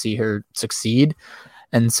like to see her succeed.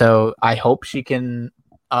 And so I hope she can,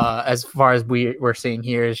 as far as we're seeing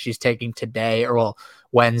here, she's taking today, or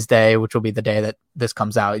Wednesday, which will be the day that this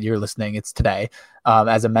comes out. You're listening, it's today,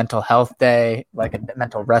 as a mental health day, like a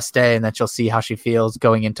mental rest day, and that she'll see how she feels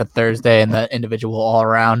going into Thursday and the individual all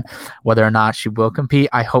around, whether or not she will compete.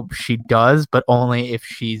 I hope she does, but only if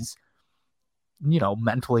she's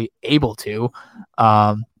mentally able to.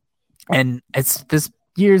 And this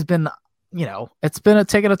year's been, it's been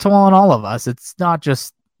taking a toll on all of us. It's not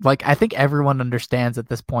just like, I think everyone understands at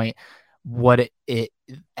this point what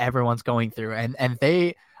everyone's going through. And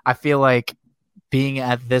I feel like being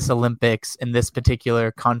at this Olympics in this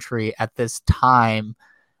particular country at this time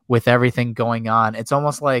with everything going on, it's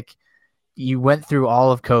almost like you went through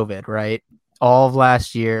all of COVID, right? All of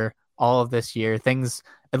last year, all of this year, things,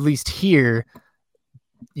 at least here,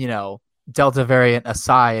 Delta variant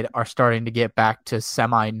aside, are starting to get back to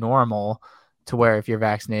semi-normal, to where if you're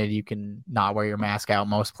vaccinated, you can not wear your mask out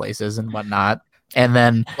most places and whatnot. And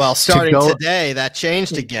then, well, starting today, that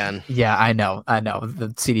changed again. Yeah, I know. The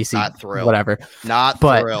CDC, not thrilled. Whatever. Not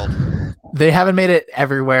thrilled. They haven't made it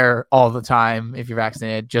everywhere all the time if you're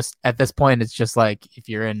vaccinated. Just at this point, it's just like if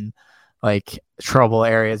you're in like trouble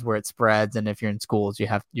areas where it spreads, and if you're in schools,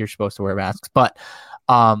 you're supposed to wear masks. But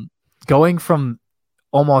going from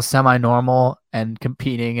almost semi-normal and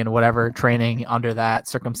competing and whatever, training under that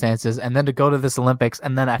circumstances, and then to go to this Olympics,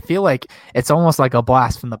 and then I feel like it's almost like a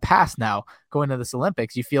blast from the past now. Going to this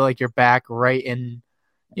Olympics, you feel like you're back right in,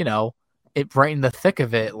 right in the thick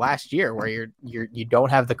of it last year, where you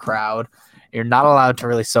don't have the crowd, you're not allowed to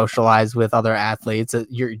really socialize with other athletes,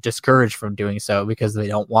 you're discouraged from doing so because they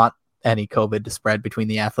don't want any COVID to spread between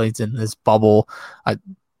the athletes in this bubble, in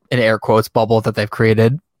air quotes bubble that they've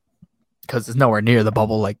created, because it's nowhere near the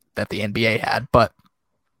bubble like that the NBA had. But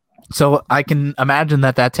so I can imagine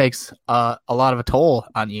that takes a lot of a toll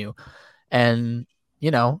on you. And,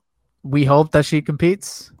 we hope that she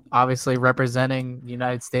competes, obviously representing the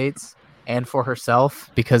United States and for herself,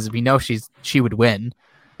 because we know she would win.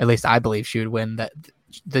 At least I believe she would win. That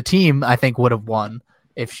the team, I think, would have won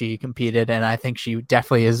if she competed. And I think she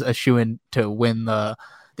definitely is a shoo-in to win the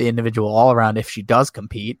individual all around if she does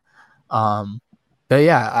compete. But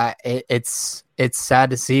yeah, it's sad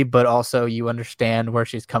to see, but also you understand where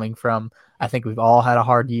she's coming from. I think we've all had a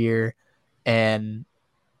hard year, and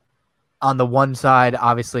on the one side,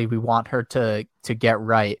 obviously we want her to get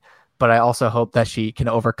right, but I also hope that she can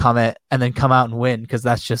overcome it and then come out and win, because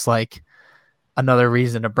that's just like another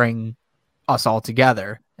reason to bring us all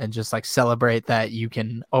together and just like celebrate that you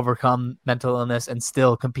can overcome mental illness and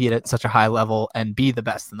still compete at such a high level and be the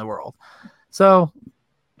best in the world. So,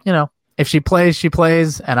 if she plays, she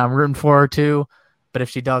plays, and I'm rooting for her too. But if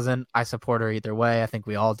she doesn't, I support her either way. I think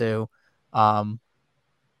we all do.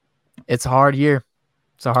 It's a hard year.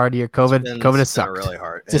 It's a hard year. COVID has sucked, really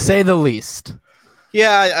hard, to say the least.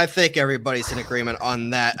 Yeah, I think everybody's in agreement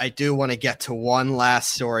on that. I do want to get to one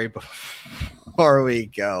last story before we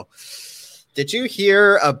go. Did you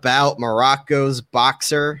hear about Morocco's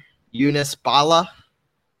boxer, Younes Bala?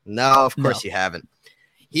 No, of course you haven't.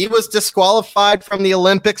 He was disqualified from the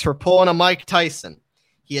Olympics for pulling a Mike Tyson.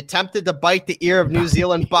 He attempted to bite the ear of New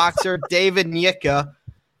Zealand boxer David Nyika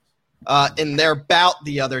in their bout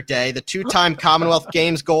the other day. The two-time Commonwealth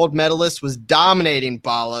Games gold medalist was dominating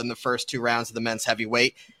Bala in the first 2 rounds of the men's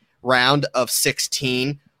heavyweight round of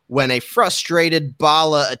 16 when a frustrated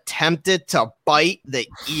Bala attempted to bite the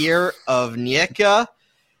ear of Nyika.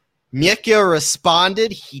 Nyika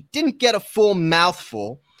responded. He didn't get a full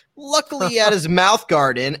mouthful. Luckily, he had his mouth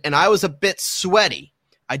guard in, and I was a bit sweaty.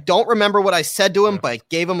 I don't remember what I said to him, but I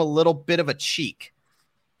gave him a little bit of a cheek.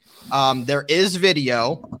 There is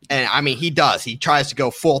video, and I mean, he does. He tries to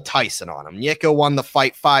go full Tyson on him. Nyika won the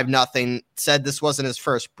fight 5-0, said this wasn't his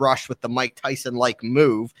first brush with the Mike Tyson-like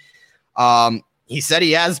move. He said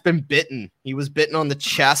he has been bitten. He was bitten on the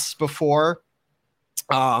chest before.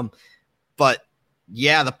 But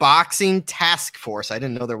yeah, the boxing task force, I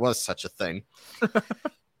didn't know there was such a thing,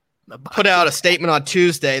 put out a statement on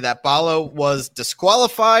Tuesday that Bala was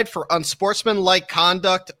disqualified for unsportsmanlike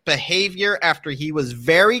conduct behavior after he was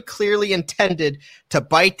very clearly intended to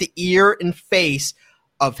bite the ear and face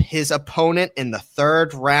of his opponent in the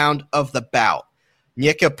 3rd round of the bout.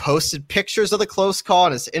 Nyika posted pictures of the close call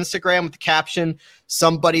on his Instagram with the caption,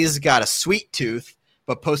 "Somebody's got a sweet tooth,"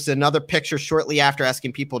 but posted another picture shortly after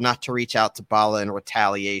asking people not to reach out to Bala in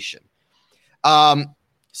retaliation.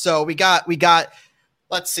 So we got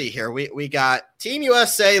let's see here. We got Team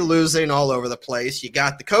USA losing all over the place. You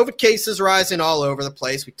got the COVID cases rising all over the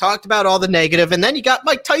place. We talked about all the negative, and then you got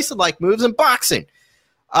Mike Tyson-like moves in boxing.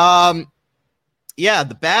 Yeah,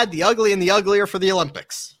 the bad, the ugly, and the uglier for the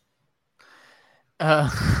Olympics.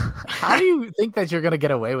 How do you think that you're going to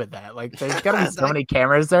get away with that? Like, there's got to be so many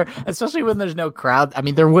cameras there, especially when there's no crowd. I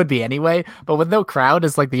mean, there would be anyway, but with no crowd,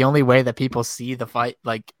 is like the only way that people see the fight,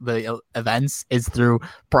 like the events, is through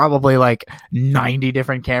probably like 90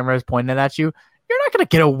 different cameras pointed at you. You're not going to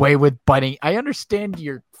get away with biting. I understand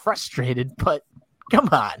you're frustrated, but come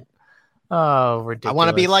on. Oh, ridiculous. I want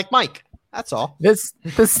to be like Mike. That's all. This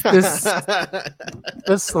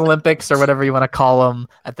Olympics, or whatever you want to call them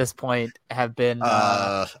at this point, have been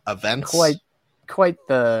events.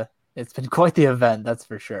 It's been quite the event, that's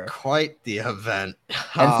for sure. Quite the event.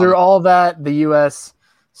 And through all that, the U.S.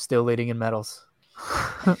 still leading in medals.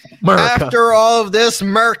 After all of this,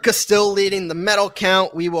 America still leading the medal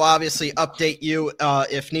count. We will obviously update you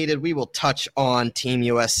if needed. We will touch on Team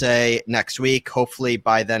USA next week. Hopefully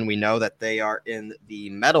by then we know that they are in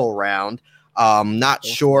the medal round. Not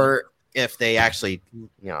sure if they actually,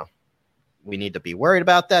 we need to be worried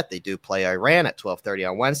about that. They do play Iran at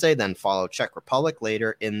 12:30 on Wednesday, then follow Czech Republic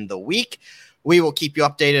later in the week. We will keep you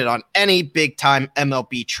updated on any big-time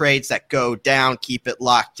MLB trades that go down. Keep it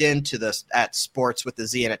locked in to the at Sports with the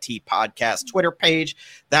Z and a T podcast Twitter page.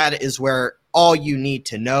 That is where all you need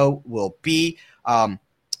to know will be,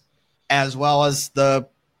 as well as the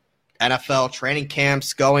NFL training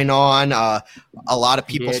camps going on. A lot of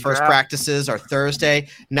people's first practices are Thursday.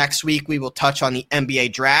 Next week, we will touch on the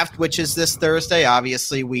NBA draft, which is this Thursday.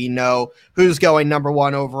 Obviously, we know who's going number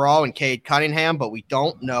 1 overall in Cade Cunningham, but we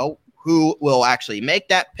don't know who will actually make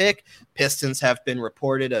that pick. Pistons have been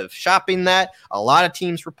reported of shopping that. A lot of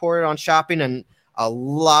teams reported on shopping, and a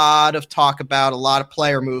lot of talk about a lot of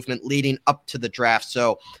player movement leading up to the draft.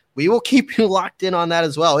 So we will keep you locked in on that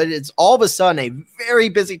as well. It is all of a sudden a very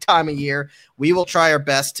busy time of year. We will try our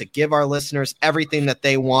best to give our listeners everything that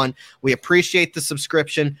they want. We appreciate the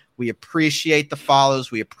subscription. We appreciate the follows.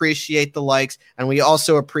 We appreciate the likes. And we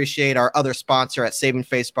also appreciate our other sponsor at Saving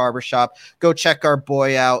Face Barbershop. Go check our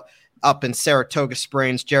boy out up in Saratoga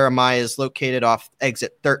Springs. Jeremiah is located off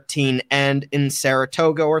exit 13 and in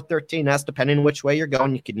Saratoga, or 13S, depending on which way you're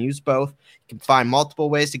going. You can use both. You can find multiple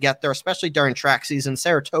ways to get there, especially during track season.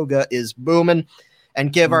 Saratoga is booming.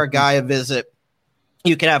 And give our guy a visit.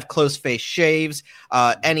 You can have close face shaves,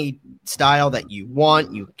 any style that you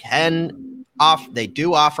want. You can They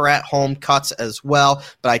do offer at-home cuts as well,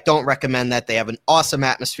 but I don't recommend that. They have an awesome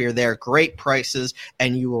atmosphere there, great prices,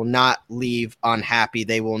 and you will not leave unhappy.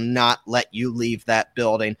 They will not let you leave that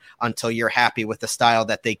building until you're happy with the style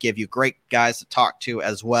that they give you. Great guys to talk to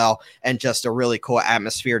as well, and just a really cool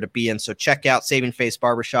atmosphere to be in. So check out Saving Face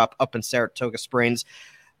Barbershop up in Saratoga Springs.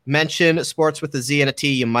 Mention Sports with a Z and a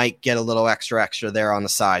T, you might get a little extra there on the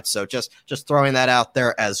side. So just throwing that out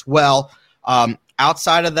there as well.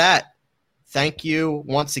 Outside of that, thank you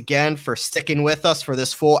once again for sticking with us for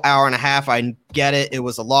this full hour and a half. I get it. It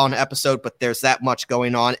was a long episode, but there's that much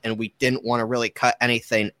going on, and we didn't want to really cut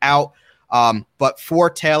anything out. But for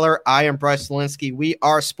Taylor, I am Bryce Linsky. We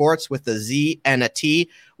are Sports with a Z and a T.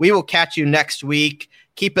 We will catch you next week.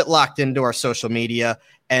 Keep it locked into our social media,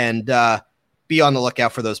 and be on the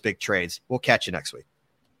lookout for those big trades. We'll catch you next week.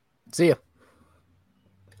 See you.